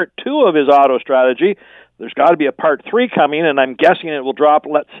part 2 of his auto strategy. There's got to be a part 3 coming, and I'm guessing it will drop,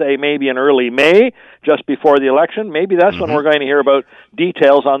 let's say, maybe in early May, just before the election. Maybe that's when we're going to hear about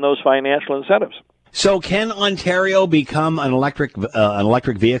details on those financial incentives. So can Ontario become an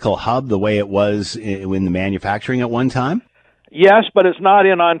electric vehicle hub the way it was in the manufacturing at one time? Yes, but it's not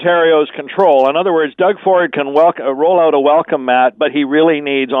in Ontario's control. In other words, Doug Ford can roll out a welcome mat, but he really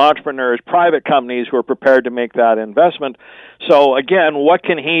needs entrepreneurs, private companies who are prepared to make that investment. So again, what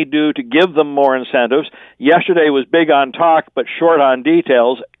can he do to give them more incentives? Yesterday was big on talk, but short on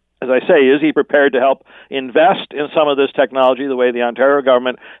details. As I say, is he prepared to help invest in some of this technology the way the Ontario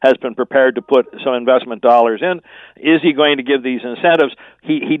government has been prepared to put some investment dollars in? Is he going to give these incentives?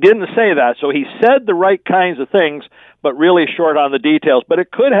 He didn't say that, so he said the right kinds of things, but really short on the details. But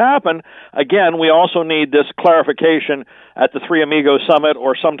it could happen. Again, we also need this clarification at the Three Amigos Summit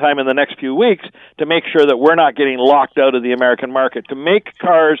or sometime in the next few weeks to make sure that we're not getting locked out of the American market. To make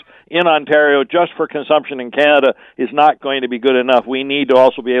cars in Ontario just for consumption in Canada is not going to be good enough. We need to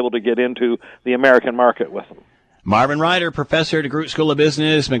also be able to get into the American market with them. Marvin Ryder, professor at DeGroote School of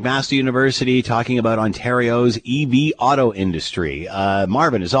Business, McMaster University, talking about Ontario's EV auto industry.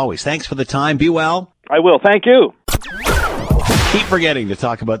 Marvin, as always, thanks for the time. Be well. I will. Thank you. Keep forgetting to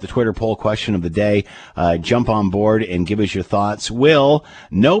talk about the Twitter poll question of the day. Jump on board and give us your thoughts. Will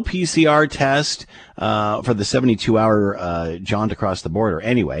no PCR test for the 72-hour jaunt across the border?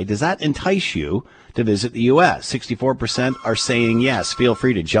 Anyway, does that entice you to visit the U.S.? 64% are saying yes. Feel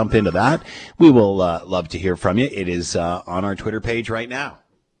free to jump into that. We will love to hear from you. It is on our Twitter page right now.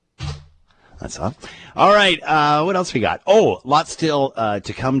 That's all. All right. What else we got? Oh, lots still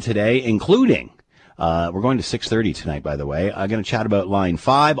to come today, including we're going to 6:30 tonight, by the way. I'm going to chat about Line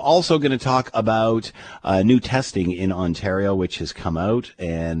 5. Also going to talk about new testing in Ontario, which has come out,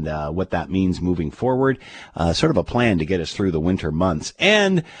 and what that means moving forward. Sort of a plan to get us through the winter months.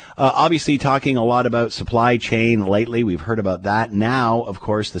 And obviously talking a lot about supply chain lately. We've heard about that. Now, of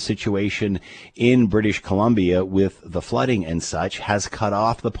course, the situation in British Columbia with the flooding and such has cut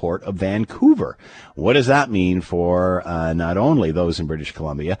off the port of Vancouver. What does that mean for not only those in British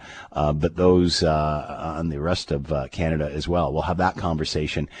Columbia, but those on the rest of Canada as well? We'll have that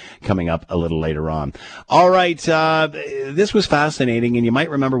conversation coming up a little later on. All right. This was fascinating, and you might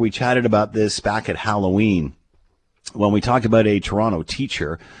remember we chatted about this back at Halloween when we talked about a Toronto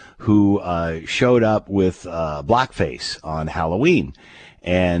teacher who showed up with blackface on Halloween.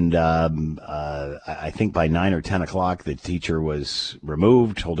 And I think by 9 or 10 o'clock, the teacher was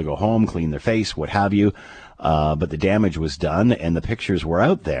removed, told to go home, clean their face, what have you. But the damage was done, and the pictures were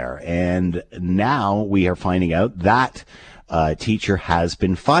out there. And now we are finding out that teacher has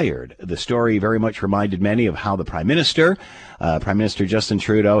been fired. The story very much reminded many of how the Prime Minister Justin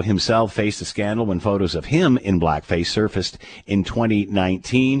Trudeau himself faced a scandal when photos of him in blackface surfaced in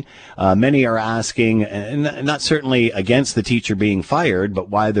 2019. Many are asking, and not certainly against the teacher being fired, but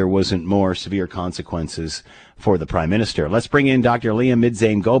why there wasn't more severe consequences for the Prime Minister. Let's bring in Dr. Liam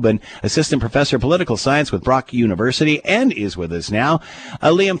Midzain-Gobin, Assistant Professor of Political Science with Brock University, and is with us now.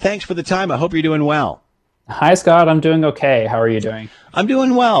 Liam, thanks for the time. I hope you're doing well. Hi, Scott. I'm doing okay. How are you doing? I'm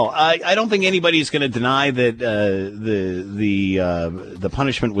doing well. I don't think anybody's going to deny that the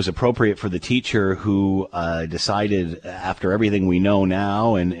punishment was appropriate for the teacher who decided, after everything we know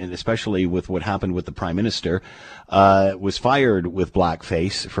now, and especially with what happened with the Prime Minister, was fired with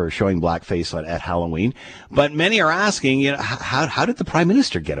blackface for showing blackface at Halloween. But many are asking, how did the Prime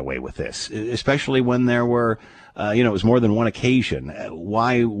Minister get away with this, especially when there were it was more than one occasion.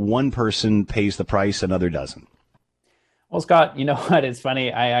 Why one person pays the price, another doesn't? Well, Scott, you know what? It's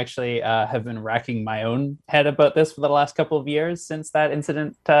funny. I actually have been racking my own head about this for the last couple of years since that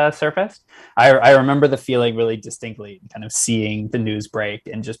incident surfaced. I remember the feeling really distinctly, kind of seeing the news break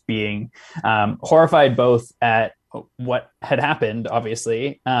and just being horrified both at what had happened,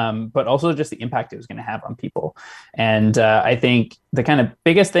 obviously, but also just the impact it was going to have on people. And I think the kind of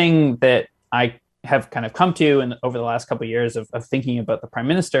biggest thing that I have kind of come to over the last couple of years of thinking about the Prime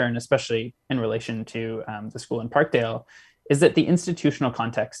Minister, and especially in relation to the school in Parkdale, is that the institutional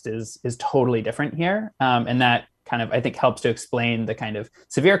context is totally different here. And that kind of, I think, helps to explain the kind of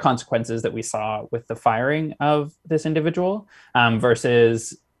severe consequences that we saw with the firing of this individual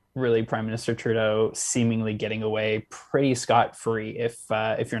versus really Prime Minister Trudeau seemingly getting away pretty scot-free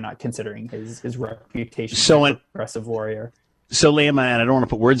if you're not considering his reputation as a progressive warrior. So, Liam, and I don't want to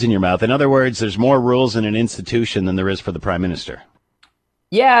put words in your mouth. In other words, there's more rules in an institution than there is for the Prime Minister.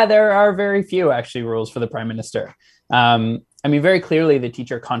 Yeah, there are very few, actually, rules for the Prime Minister. Very clearly, the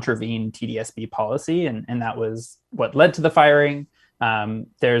teacher contravened TDSB policy, and that was what led to the firing.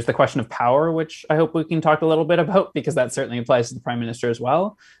 There's the question of power, which I hope we can talk a little bit about, because that certainly applies to the Prime Minister as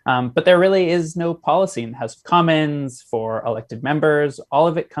well. But there really is no policy in the House of Commons for elected members. All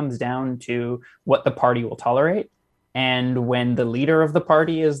of it comes down to what the party will tolerate. And when the leader of the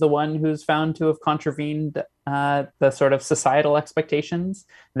party is the one who's found to have contravened the sort of societal expectations,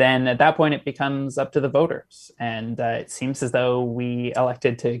 then at that point it becomes up to the voters. And it seems as though we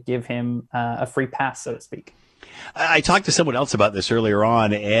elected to give him a free pass, so to speak. I talked to someone else about this earlier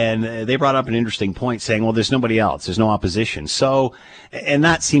on, and they brought up an interesting point, saying, well, there's nobody else. There's no opposition. So, and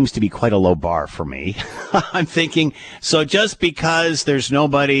that seems to be quite a low bar for me. I'm thinking, so just because there's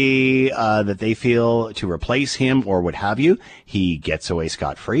nobody that they feel to replace him or what have you, he gets away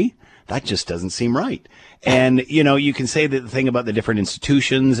scot-free? That just doesn't seem right. And, you can say the thing about the different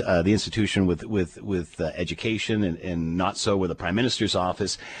institutions, the institution with education and not so with the Prime Minister's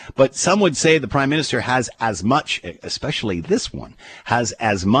office. But some would say the Prime Minister has as much, especially this one, has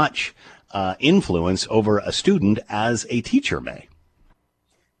as much influence over a student as a teacher may.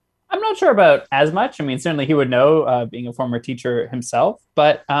 I'm not sure about as much. I mean, certainly he would know, being a former teacher himself.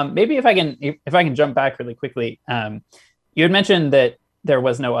 But maybe if I can jump back really quickly, you had mentioned that there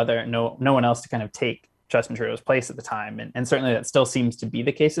was no one else to kind of take Justin Trudeau's place at the time, and certainly that still seems to be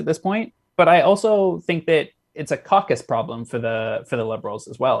the case at this point. But I also think that it's a caucus problem for the Liberals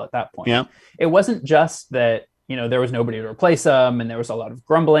as well at that point. Yeah. It wasn't just that there was nobody to replace him, and there was a lot of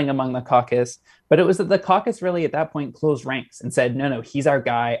grumbling among the caucus. But it was that the caucus really at that point closed ranks and said, no, he's our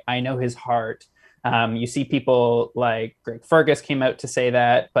guy. I know his heart. You see people like Greg Fergus came out to say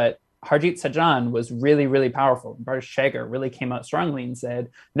that, but Harjit Sajjan was really, really powerful. Bhartish Chaggar really came out strongly and said,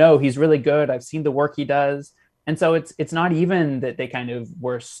 no, he's really good. I've seen the work he does. And so it's not even that they kind of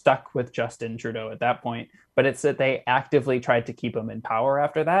were stuck with Justin Trudeau at that point, but it's that they actively tried to keep him in power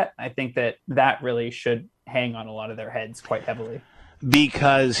after that. I think that really should hang on a lot of their heads quite heavily.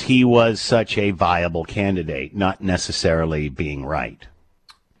 Because he was such a viable candidate, not necessarily being right.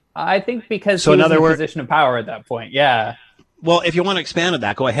 I think because he was in a position of power at that point, yeah. Well, if you want to expand on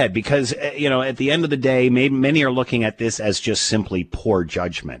that, go ahead. Because, at the end of the day, many are looking at this as just simply poor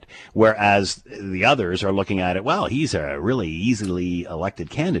judgment, whereas the others are looking at it, well, he's a really easily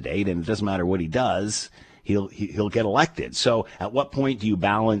elected candidate, and it doesn't matter what he does, he'll get elected. So at what point do you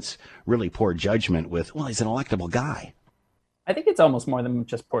balance really poor judgment with, well, he's an electable guy? I think it's almost more than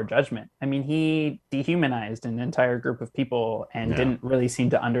just poor judgment. I mean, he dehumanized an entire group of people and didn't really seem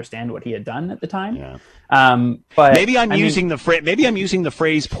to understand what he had done at the time. Yeah. But maybe I'm using the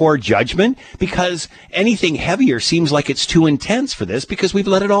phrase poor judgment because anything heavier seems like it's too intense for this because we've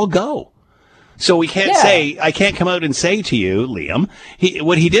let it all go. So we can't I can't come out and say to you, Liam,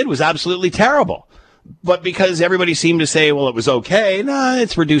 what he did was absolutely terrible. But because everybody seemed to say, well, it was okay,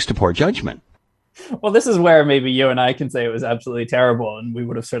 it's reduced to poor judgment. Well, this is where maybe you and I can say it was absolutely terrible, and we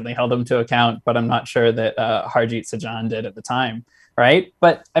would have certainly held him to account, but I'm not sure that Harjit Sajjan did at the time, right?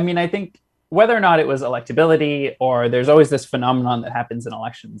 But, I mean, I think whether or not it was electability, or there's always this phenomenon that happens in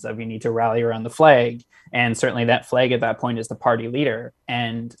elections of you need to rally around the flag, and certainly that flag at that point is the party leader.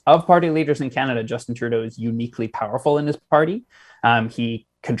 And of party leaders in Canada, Justin Trudeau is uniquely powerful in his party. He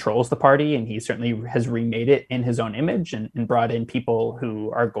controls the party, and he certainly has remade it in his own image and brought in people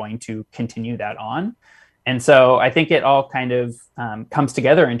who are going to continue that on. And so I think it all kind of comes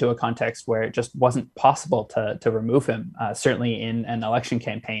together into a context where it just wasn't possible to remove him, certainly in an election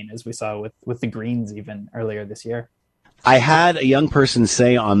campaign, as we saw with the Greens even earlier this year. I had a young person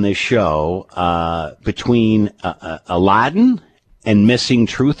say on this show, between Aladdin and Missing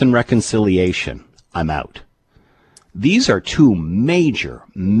Truth and Reconciliation, I'm out. These are two major,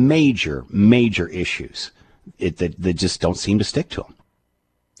 major, major issues that just don't seem to stick to them.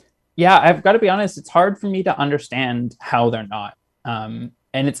 Yeah, I've got to be honest, it's hard for me to understand how they're not.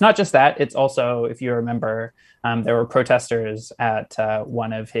 And it's not just that, it's also, if you remember, there were protesters at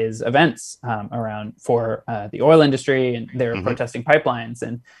one of his events for the oil industry, and they were protesting pipelines.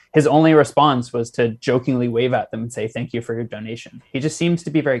 And his only response was to jokingly wave at them and say, thank you for your donation. He just seems to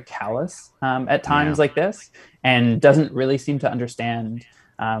be very callous at times like this, and doesn't really seem to understand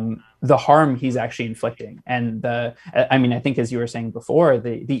the harm he's actually inflicting. And I think, as you were saying before,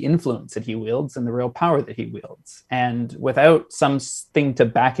 the influence that he wields and the real power that he wields. And without something to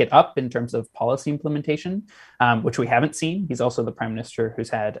back it up in terms of policy implementation, which we haven't seen, he's also the prime minister who's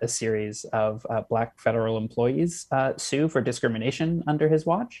had a series of Black federal employees sue for discrimination under his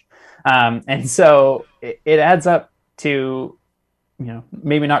watch. And so it adds up to,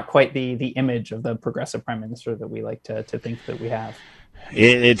 maybe not quite the image of the progressive prime minister that we like to think that we have.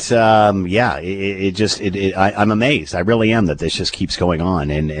 I'm amazed. I really am that this just keeps going on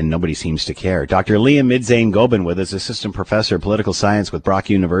and nobody seems to care. Dr. Liam Midzain-Gobin with us, assistant professor of political science with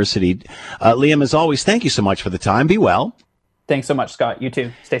Brock University. Liam, as always, thank you so much for the time. Be well. Thanks so much, Scott. You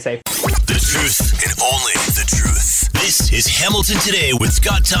too. Stay safe. The truth and only the truth. This is Hamilton Today with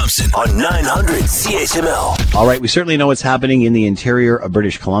Scott Thompson on 900 CHML. All right, we certainly know what's happening in the interior of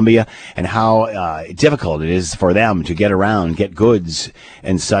British Columbia and how difficult it is for them to get around, get goods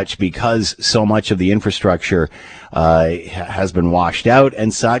and such, because so much of the infrastructure has been washed out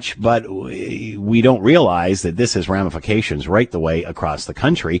and such. But we don't realize that this has ramifications right the way across the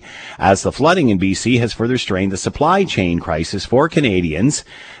country, as the flooding in BC has further strained the supply chain crisis for Canadians,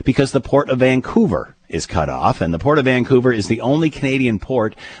 because the Port of Vancouver is cut off, and the Port of Vancouver is the only Canadian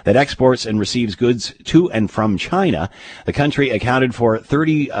port that exports and receives goods to and from China. The country accounted for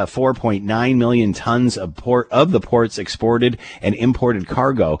 34.9 million tons of the port's exported and imported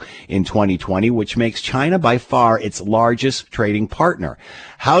cargo in 2020, which makes China by far its largest trading partner.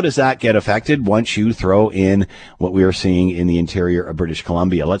 How does that get affected once you throw in what we are seeing in the interior of British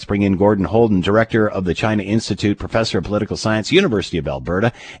Columbia? Let's bring in Gordon Holden, director of the China Institute, professor of political science, University of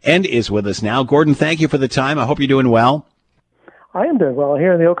Alberta, and is with us now. Gordon, thank you for the time. I hope you're doing well. I am doing well.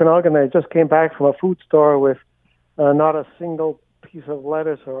 Here in the Okanagan, I just came back from a food store with not a single piece of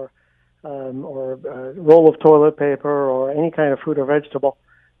lettuce or roll of toilet paper or any kind of fruit or vegetable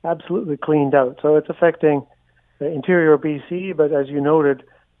absolutely cleaned out. So it's affecting the interior of BC, but as you noted,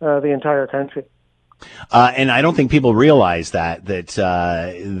 the entire country. And I don't think people realize that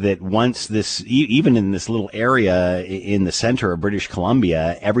once this, even in this little area in the center of British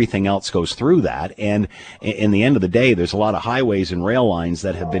Columbia, everything else goes through that. And in the end of the day, there's a lot of highways and rail lines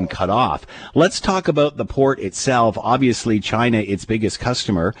that have been cut off. Let's talk about the port itself. Obviously, China, its biggest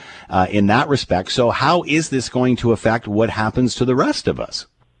customer in that respect. So how is this going to affect what happens to the rest of us?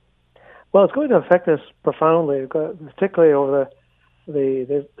 Well, it's going to affect us profoundly, particularly over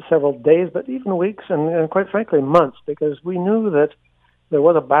the several days, but even weeks and quite frankly months, because we knew that there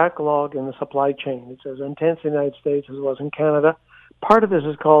was a backlog in the supply chain. It's as intense in the United States as it was in Canada. Part of this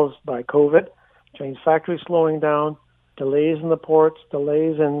is caused by COVID, Chinese factories slowing down, delays in the ports,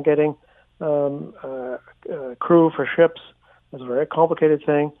 delays in getting crew for ships. It's a very complicated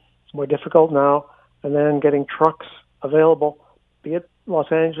thing. It's more difficult now. And then getting trucks available, be it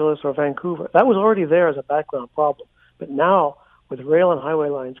Los Angeles or Vancouver. That was already there as a background problem. But now, with rail and highway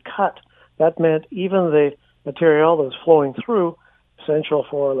lines cut, that meant even the material that was flowing through, essential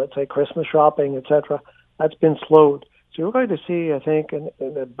for, let's say, Christmas shopping, etc., that's been slowed. So we're going to see, I think,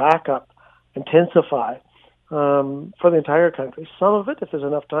 a backup intensify for the entire country. Some of it, if there's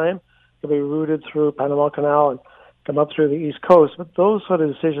enough time, will be routed through Panama Canal and come up through the East Coast. But those sort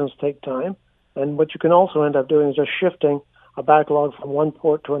of decisions take time. And what you can also end up doing is just shifting a backlog from one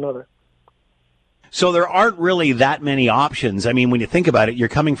port to another. So there aren't really that many options. I mean, when you think about it, you're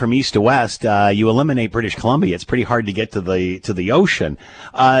coming from east to west. You eliminate British Columbia. It's pretty hard to get to the ocean.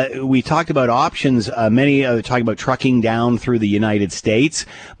 We talked about options. Many are talking about trucking down through the United States.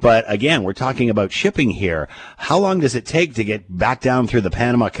 But again, we're talking about shipping here. How long does it take to get back down through the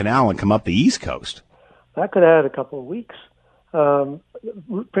Panama Canal and come up the East Coast? That could add a couple of weeks.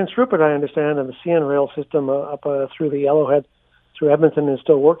 Prince Rupert, I understand, and the CN rail system up through the Yellowhead, through Edmonton is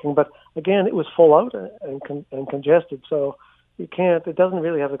still working. But again, it was full out and congested, so it doesn't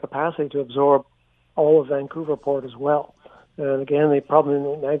really have the capacity to absorb all of Vancouver Port as well. And again, the problem in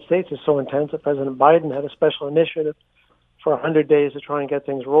the United States is so intense that President Biden had a special initiative for 100 days to try and get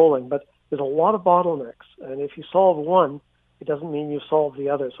things rolling. But there's a lot of bottlenecks, and if you solve one, it doesn't mean you solve the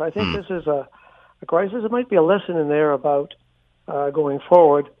other. So I think this is a crisis. It might be a lesson in there about going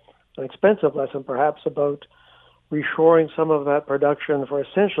forward, an expensive lesson perhaps about reshoring some of that production for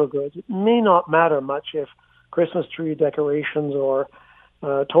essential goods. It may not matter much if Christmas tree decorations or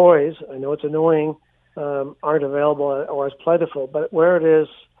toys, I know it's annoying, aren't available or as plentiful, but where it is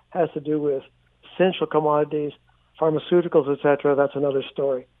has to do with essential commodities, pharmaceuticals, etc., that's another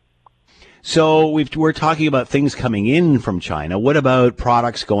story. So we're talking about things coming in from China. What about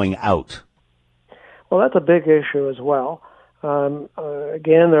products going out? Well, that's a big issue as well.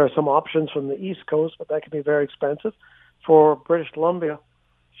 Again, there are some options from the East Coast, but that can be very expensive. For British Columbia,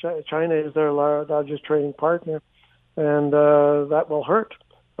 China is their largest trading partner, and that will hurt,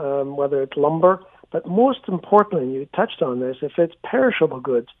 whether it's lumber. But most importantly, you touched on this, if it's perishable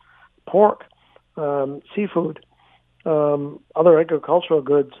goods, pork, seafood, other agricultural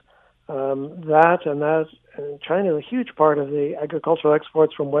goods, and China is a huge part of the agricultural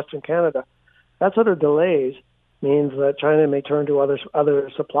exports from Western Canada. That sort of delays means that China may turn to other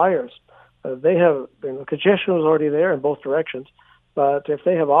suppliers. They have, congestion was already there in both directions, but if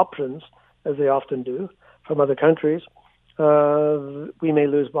they have options, as they often do, from other countries, we may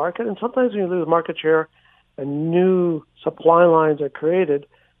lose market. And sometimes when you lose market share and new supply lines are created,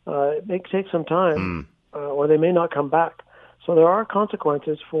 it may take some time, or they may not come back. So there are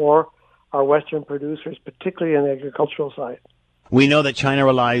consequences for our Western producers, particularly on the agricultural side. We know that China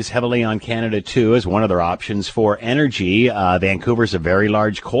relies heavily on Canada, too, as one of their options for energy. Vancouver's a very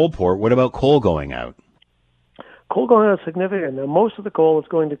large coal port. What about coal going out? Coal going out is significant. Now, most of the coal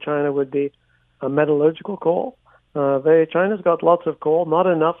that's going to China would be metallurgical coal. China's got lots of coal, not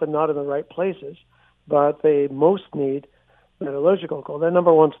enough and not in the right places, but they most need metallurgical coal. They're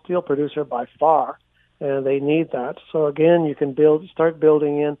number one steel producer by far, and they need that. So, again, you can start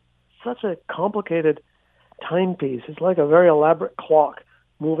building in such a complicated timepiece. It's like a very elaborate clock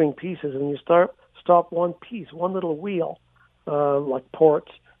moving pieces, and you stop one piece, one little wheel, like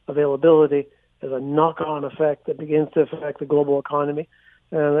ports, availability, there's a knock-on effect that begins to affect the global economy,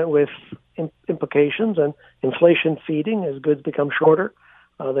 with implications and inflation feeding as goods become shorter.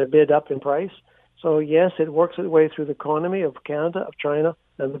 They bid up in price. So yes, it works its way through the economy of Canada, of China,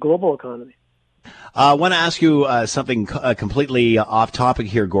 and the global economy. I want to ask you something completely off topic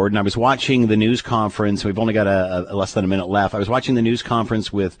here, Gordon. I was watching the news conference. We've only got less than a minute left. I was watching the news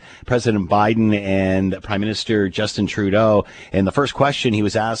conference with President Biden and Prime Minister Justin Trudeau. And the first question he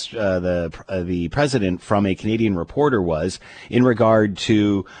was asked, the president from a Canadian reporter, was in regard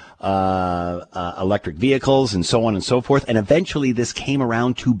to electric vehicles and so on and so forth. And eventually this came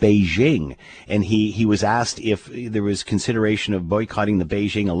around to Beijing. And he was asked if there was consideration of boycotting the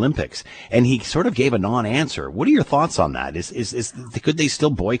Beijing Olympics. And he sort of gave a non-answer. What are your thoughts on that? Could they still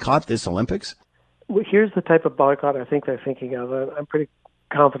boycott this Olympics? Well, here's the type of boycott I think they're thinking of. I'm pretty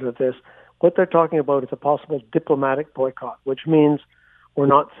confident of this. What they're talking about is a possible diplomatic boycott, which means we're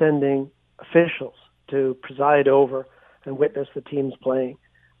not sending officials to preside over and witness the teams playing.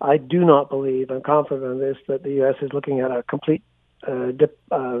 I do not believe, I'm confident on this, that the U.S. is looking at a complete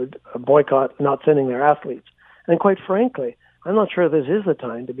boycott, not sending their athletes. And quite frankly, I'm not sure this is the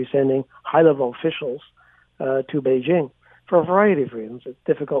time to be sending high-level officials to Beijing for a variety of reasons. It's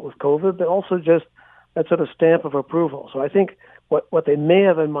difficult with COVID, but also just that sort of stamp of approval. So I think what they may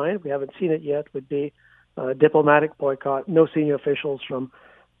have in mind, we haven't seen it yet, would be a diplomatic boycott, no senior officials from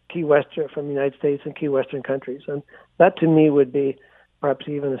the United States and key Western countries. And that to me would be perhaps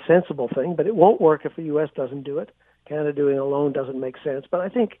even a sensible thing, but it won't work if the U.S. doesn't do it. Canada doing it alone doesn't make sense. But I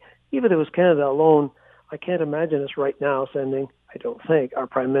think even if it was Canada alone, I can't imagine us right now sending, I don't think, our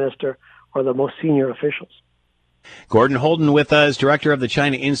Prime Minister or the most senior officials. Gordon Holden with us, Director of the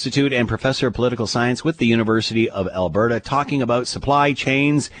China Institute and Professor of Political Science with the University of Alberta, talking about supply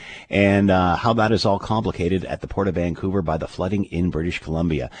chains and how that is all complicated at the Port of Vancouver by the flooding in British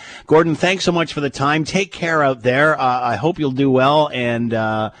Columbia. Gordon, thanks so much for the time. Take care out there. I hope you'll do well, and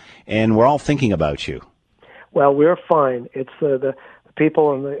we're all thinking about you. Well, we're fine. It's the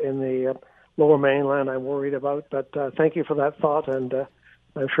people in the Lower Mainland I'm worried about, but thank you for that thought, and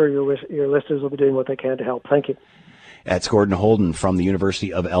I'm sure your listeners will be doing what they can to help. Thank you. That's Gordon Holden from the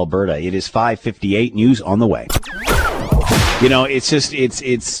University of Alberta. It is 5:58. News on the way. You know, it's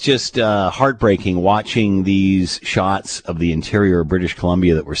just heartbreaking watching these shots of the interior of British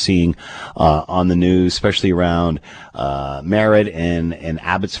Columbia that we're seeing on the news, especially around Merritt and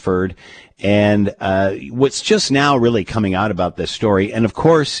Abbotsford. And what's just now really coming out about this story, and of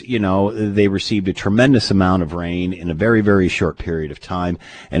course, you know, they received a tremendous amount of rain in a very, very short period of time.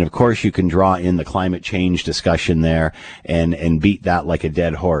 And of course, you can draw in the climate change discussion there and beat that like a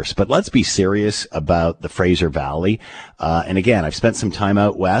dead horse. But let's be serious about the Fraser Valley. And again, I've spent some time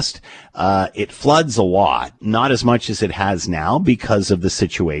out west. It floods a lot, not as much as it has now because of the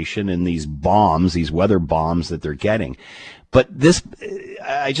situation and these bombs, these weather bombs that they're getting. But this,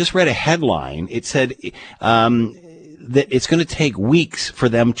 I just read a headline. It said that it's going to take weeks for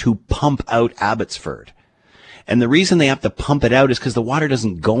them to pump out Abbotsford. And the reason they have to pump it out is because the water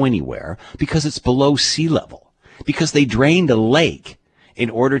doesn't go anywhere, because it's below sea level, because they drained a lake in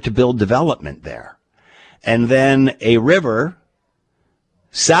order to build development there. And then a river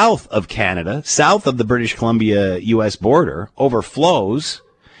south of Canada, south of the British Columbia-U.S. border, overflows.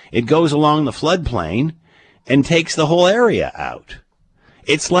 It goes along the floodplain and takes the whole area out.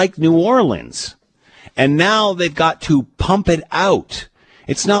 It's like New Orleans. And now they've got to pump it out.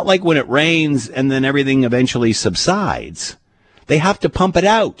 It's not like when it rains and then everything eventually subsides. They have to pump it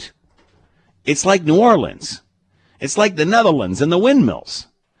out. It's like New Orleans. It's like the Netherlands and the windmills.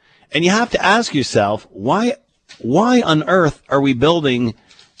 And you have to ask yourself, why on earth are we building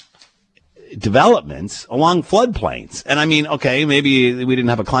developments along floodplains? And I mean, okay, maybe we didn't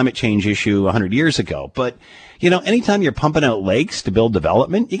have a climate change issue 100 years ago, but you know, anytime you're pumping out lakes to build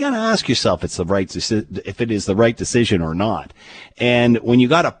development, you got to ask yourself if it is the right decision or not. And when you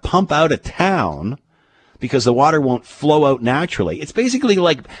got to pump out a town because the water won't flow out naturally, it's basically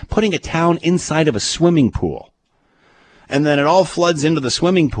like putting a town inside of a swimming pool. And then it all floods into the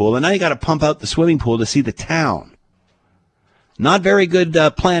swimming pool, and now you got to pump out the swimming pool to see the town. Not very good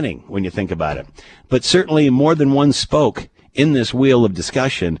planning when you think about it, but certainly more than one spoke in this wheel of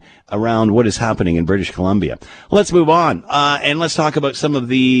discussion around what is happening in British Columbia. Let's move on, and let's talk about some of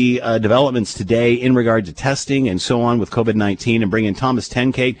the developments today in regard to testing and so on with COVID-19, and bring in Thomas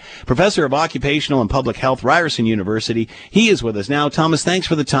Tenkate, Professor of Occupational and Public Health, Ryerson University. He is with us now. Thomas, thanks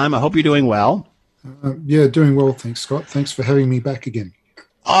for the time. I hope you're doing well. Yeah, doing well. Thanks, Scott. Thanks for having me back again.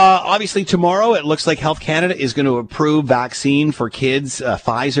 Obviously, tomorrow it looks like Health Canada is going to approve vaccine for kids,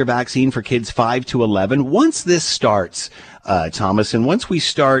 Pfizer vaccine for kids 5 to 11. Once this starts, Thomas, and once we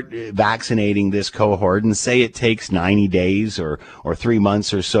start vaccinating this cohort, and say it takes 90 days or 3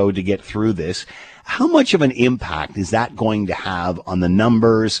 months or so to get through this, how much of an impact is that going to have on the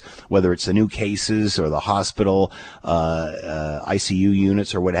numbers, whether it's the new cases or the hospital ICU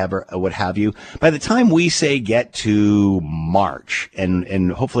units or whatever, what have you? By the time we say get to March,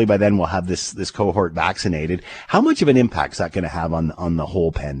 and hopefully by then we'll have this cohort vaccinated, how much of an impact is that going to have on the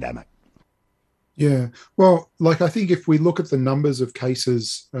whole pandemic? Yeah, well, I think if we look at the numbers of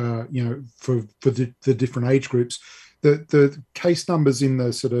cases, for the different age groups, the case numbers in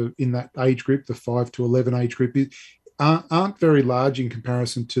the in that age group, the 5 to 11 age group, aren't very large in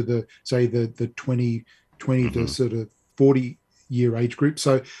comparison to the 20 to sort of 40 year age group.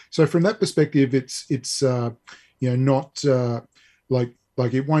 So from that perspective, it's not like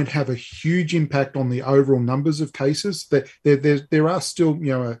it won't have a huge impact on the overall numbers of cases. There are still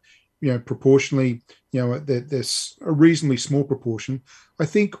proportionally, there's a reasonably small proportion. I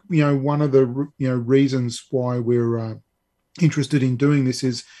think, one of the, reasons why we're interested in doing this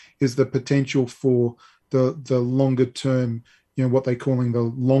is the potential for the longer term, what they're calling the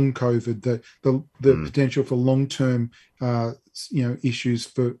long COVID, the potential for long-term, issues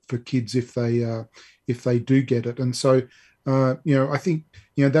for kids if they do get it. And so, I think,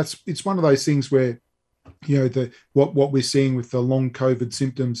 it's one of those things where, what we're seeing with the long COVID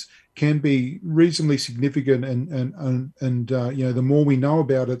symptoms can be reasonably significant, and the more we know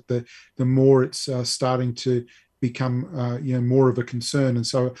about it, the more it's starting to become more of a concern. And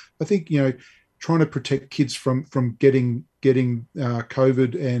so I think trying to protect kids from getting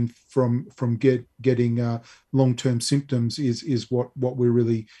COVID and from getting long-term symptoms is what we're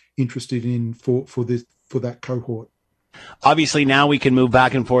really interested in for that cohort. Obviously, now we can move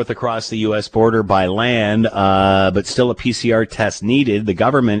back and forth across the U.S. border by land, but still a PCR test needed.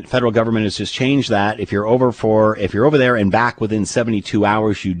 The federal government has just changed that. If you're over there and back within 72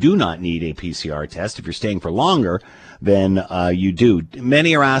 hours, you do not need a PCR test. If you're staying for longer, then you do.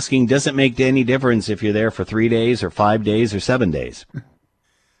 Many are asking, does it make any difference if you're there for 3 days or 5 days or 7 days?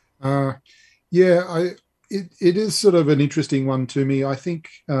 It is sort of an interesting one to me. I think.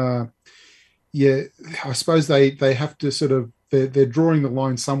 I suppose they have to sort of, they're drawing the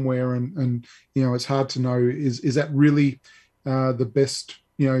line somewhere, and it's hard to know, is that really the best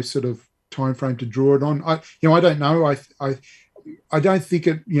sort of time frame to draw it on? I don't know. I don't think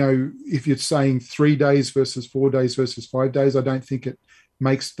it, if you're saying 3 days versus 4 days versus 5 days, I don't think it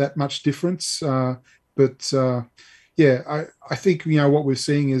makes that much difference. I think what we're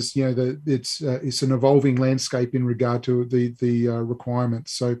seeing is that it's an evolving landscape in regard to the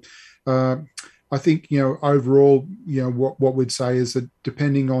requirements. So. I think overall, what we'd say is that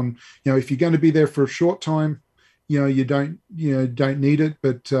depending on if you're going to be there for a short time, you don't need it,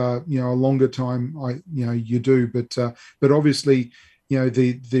 but a longer time, you do. But obviously,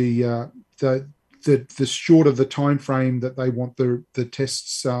 the shorter the time frame that they want the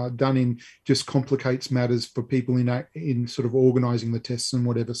tests done in just complicates matters for people in sort of organising the tests and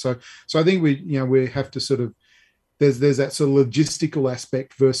whatever. So I think we have to sort of. There's that sort of logistical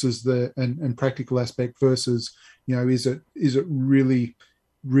aspect versus and practical aspect versus is it really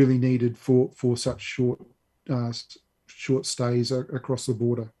needed for such short stays across the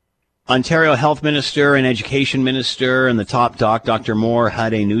border. Ontario Health Minister and Education Minister and the top doc, Dr. Moore,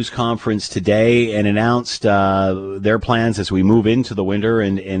 had a news conference today and announced their plans as we move into the winter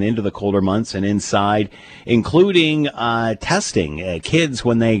and into the colder months and inside, including testing. Kids,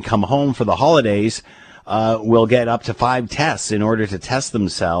 when they come home for the holidays, will get up to 5 tests in order to test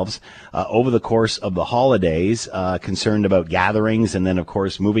themselves over the course of the holidays, concerned about gatherings and then, of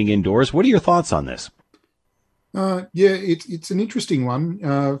course, moving indoors. What are your thoughts on this? It's an interesting one,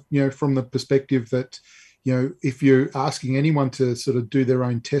 from the perspective that, if you're asking anyone to sort of do their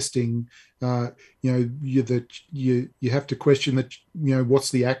own testing, you have to question that,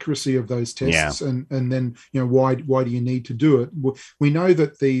 what's the accuracy of those tests, and then, why do you need to do it? We know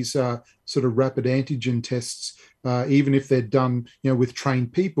that these sort of rapid antigen tests, even if they're done, with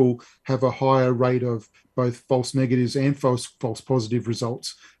trained people, have a higher rate of both false negatives and false positive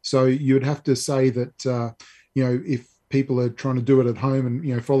results. So you would have to say that, if people are trying to do it at home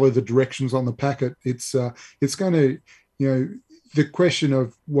and follow the directions on the packet, it's going to the question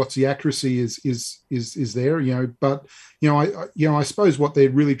of what's the accuracy is there, but I suppose what they're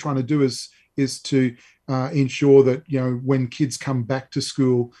really trying to do is to ensure that when kids come back to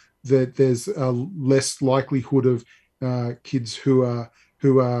school, that there's a less likelihood of kids who are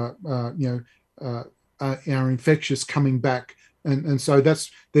infectious coming back and so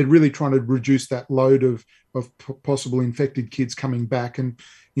they're really trying to reduce that load of possible infected kids coming back. And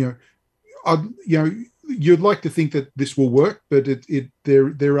you'd like to think that this will work, but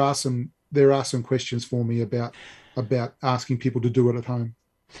there are some questions for me about asking people to do it at home.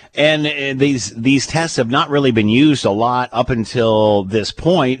 And these tests have not really been used a lot up until this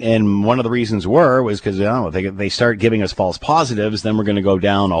point, and one of the reasons was because if they start giving us false positives, then we're going to go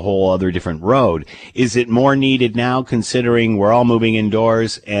down a whole other different road. Is it more needed now, considering we're all moving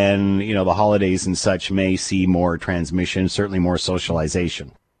indoors, and the holidays and such may see more transmission, certainly more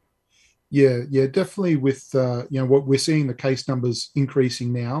socialization? Yeah, definitely. With what we're seeing, the case numbers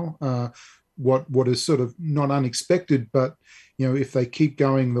increasing now. What is sort of not unexpected, but if they keep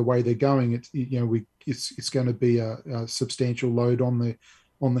going the way they're going, it's going to be a substantial load on the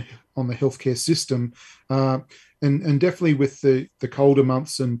healthcare system, and definitely with the colder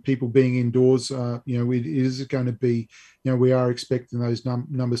months and people being indoors, it is going to be, we are expecting those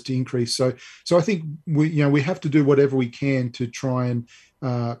numbers to increase. So I think we have to do whatever we can to try and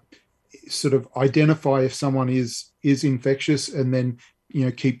sort of identify if someone is infectious, and then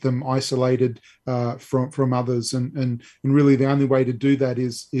keep them isolated from others, and really the only way to do that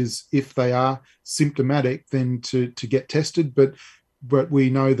is if they are symptomatic, then to get tested. But we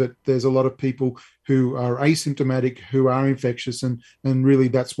know that there's a lot of people who are asymptomatic who are infectious, and really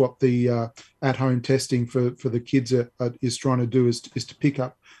that's what the at-home testing for the kids is trying to do, is to pick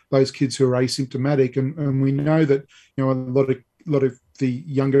up those kids who are asymptomatic, and we know that a lot of the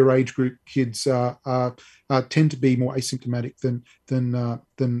younger age group kids tend to be more asymptomatic than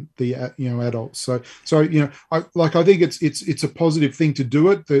the adults. So I think it's a positive thing to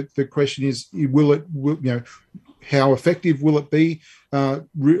do it. The question is, how effective will it be?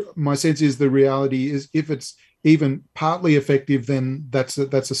 My sense is the reality is, if it's even partly effective, then that's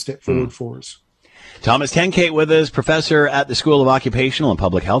a step forward for us. Thomas Tenkate with us, professor at the School of Occupational and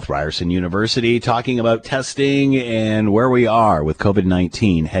Public Health, Ryerson University, talking about testing and where we are with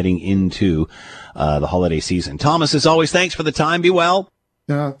COVID-19 heading into the holiday season. Thomas, as always, thanks for the time. Be well.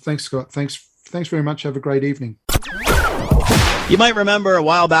 Thanks, Scott. Thanks very much. Have a great evening. You might remember a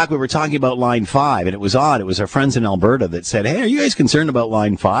while back we were talking about Line 5, and it was odd. It was our friends in Alberta that said, hey, are you guys concerned about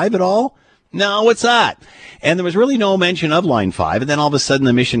Line 5 at all? No, what's that? And there was really no mention of Line 5. And then all of a sudden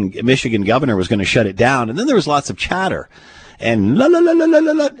the Michigan governor was going to shut it down. And then there was lots of chatter. And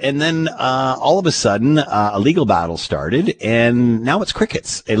and then all of a sudden a legal battle started, and now it's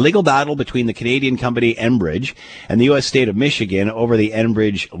crickets. A legal battle between the Canadian company Enbridge and the U.S. state of Michigan over the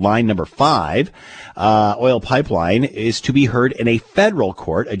Enbridge Line number 5 oil pipeline is to be heard in a federal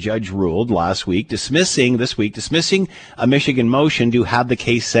court. A judge ruled this week dismissing a Michigan motion to have the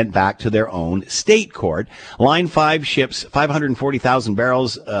case sent back to their own state court. Line 5 ships 540,000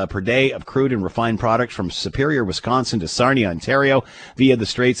 barrels per day of crude and refined products from Superior, Wisconsin to Sarnia, Ontario, via the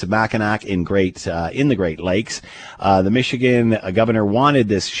Straits of Mackinac in the Great Lakes. The Michigan governor wanted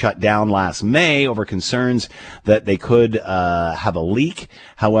this shut down last May over concerns that they could have a leak.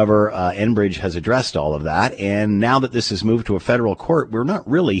 However, Enbridge has addressed all of that, and now that this has moved to a federal court, we're not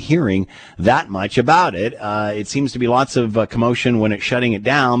really hearing that much about it. It seems to be lots of commotion when it's shutting it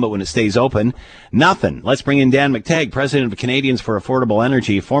down, but when it stays open, nothing. Let's bring in Dan McTeague, president of Canadians for Affordable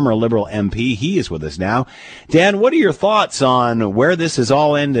Energy, former Liberal MP. He is with us now. Dan, what are your thoughts on where this has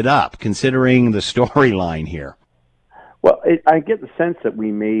all ended up, considering the storyline here? Well, I get the sense that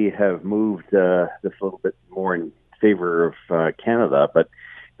we may have moved this a little bit more in favor of Canada, but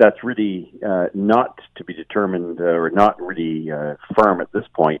that's really not to be determined or not really firm at this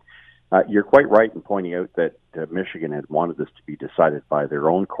point. You're quite right in pointing out that Michigan had wanted this to be decided by their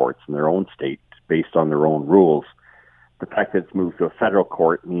own courts in their own state based on their own rules. The fact that it's moved to a federal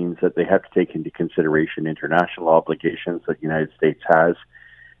court means that they have to take into consideration international obligations that the United States has,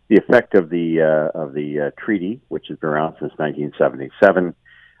 the effect of the treaty, which has been around since 1977,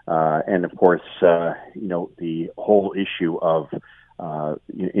 and of course, the whole issue of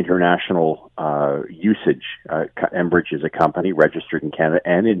international usage. Enbridge is a company registered in Canada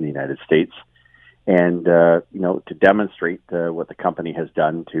and in the United States, and to demonstrate what the company has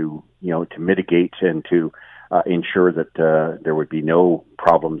done to mitigate and to ensure that there would be no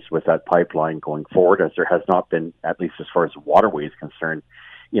problems with that pipeline going forward, as there has not been, at least as far as waterway is concerned,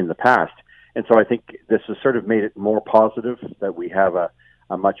 in the past. And so I think this has sort of made it more positive that we have a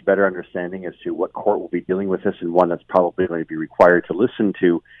much better understanding as to what court will be dealing with this, and one that's probably going to be required to listen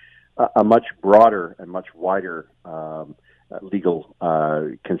to a much broader and much wider legal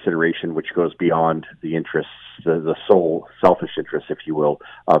consideration which goes beyond the interests, the sole selfish interests, if you will,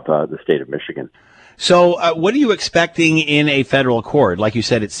 of the state of Michigan. So what are you expecting in a federal court? Like you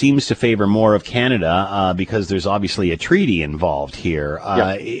said, it seems to favor more of Canada because there's obviously a treaty involved here.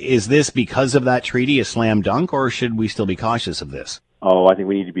 Is this because of that treaty a slam dunk, or should we still be cautious of this? Oh, I think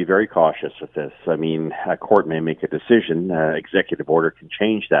we need to be very cautious with this. I mean, a court may make a decision. Executive order can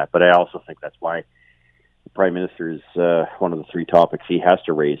change that. But I also think that's why the Prime Minister's one of the three topics he has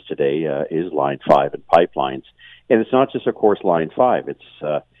to raise today is Line 5 and pipelines. And it's not just, of course, Line 5.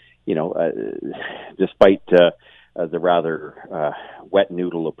 It's despite the rather wet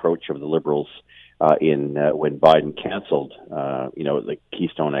noodle approach of the Liberals when Biden canceled, the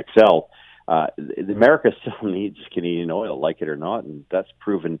Keystone XL, America still needs Canadian oil, like it or not, and that's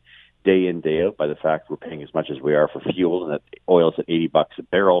proven day in, day out by the fact we're paying as much as we are for fuel, and that oil's at $80 a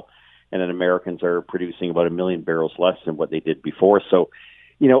barrel, and that Americans are producing about 1 million barrels less than what they did before. So,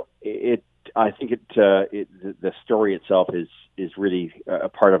 I think the story itself is really a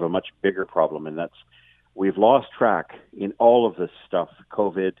part of a much bigger problem, and that's we've lost track in all of this stuff: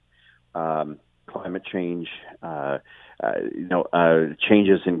 COVID, climate change,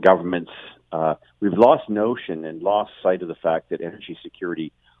 changes in governments. We've lost notion and lost sight of the fact that energy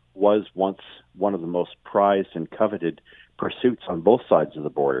security was once one of the most prized and coveted pursuits on both sides of the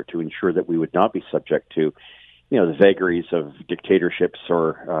border, to ensure that we would not be subject to the vagaries of dictatorships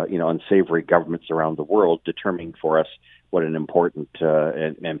or, unsavory governments around the world determining for us what an important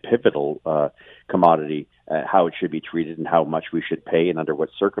and pivotal commodity, how it should be treated and how much we should pay and under what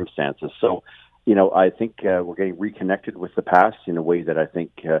circumstances. So, I think we're getting reconnected with the past in a way that I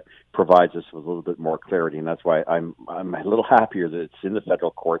think provides us with a little bit more clarity. And that's why I'm a little happier that it's in the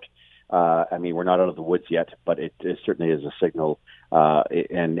federal court. We're not out of the woods yet, but it certainly is a signal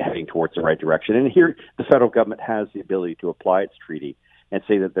and heading towards the right direction. And here, the federal government has the ability to apply its treaty and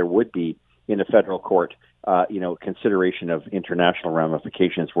say that there would be, in a federal court, consideration of international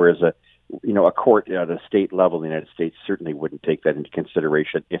ramifications, whereas a court at a state level in the United States certainly wouldn't take that into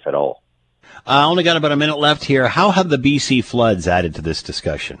consideration, if at all. I only got about a minute left here. How have the BC floods added to this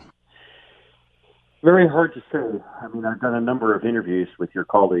discussion? Very hard to say. I've done a number of interviews with your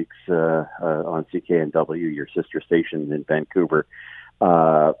colleagues on CKNW, your sister station in Vancouver,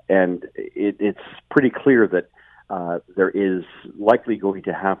 and it's pretty clear that there is likely going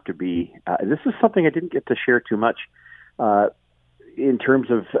to have to be, this is something I didn't get to share too much, in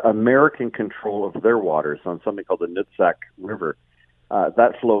terms of American control of their waters on something called the Nooksack River.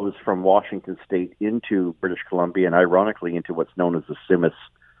 That flows from Washington State into British Columbia and ironically into what's known as the Simis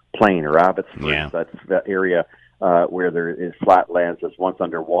Plain or Abbotsford. Yeah. That's that area where there is flat lands that's once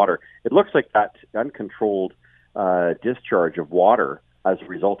underwater. It looks like that uncontrolled discharge of water as a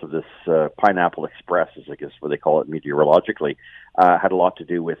result of this Pineapple Express, as I guess what they call it meteorologically, had a lot to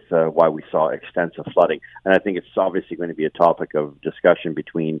do with why we saw extensive flooding. And I think it's obviously going to be a topic of discussion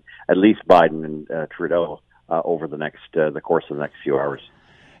between at least Biden and Trudeau over the course of the next few hours.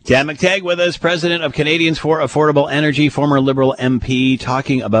 Dan McTeague with us, president of Canadians for Affordable Energy, former Liberal MP,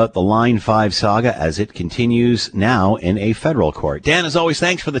 talking about the Line 5 saga as it continues now in a federal court. Dan, as always,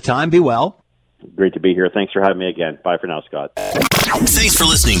 thanks for the time. Be well. Great to be here. Thanks for having me again. Bye for now, Scott. Thanks for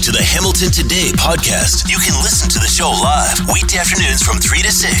listening to the Hamilton Today podcast. You can listen to the show live weekday afternoons from 3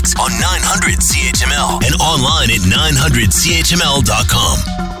 to 6 on 900 CHML and online at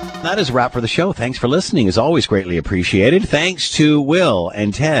 900CHML.com. That is a wrap for the show. Thanks for listening. As always, greatly appreciated. Thanks to Will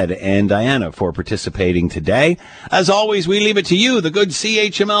and Ted and Diana for participating today. As always, we leave it to you, the good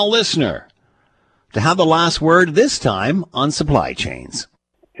CHML listener, to have the last word this time on supply chains.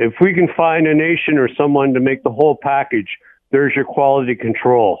 If we can find a nation or someone to make the whole package, there's your quality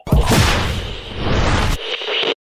control.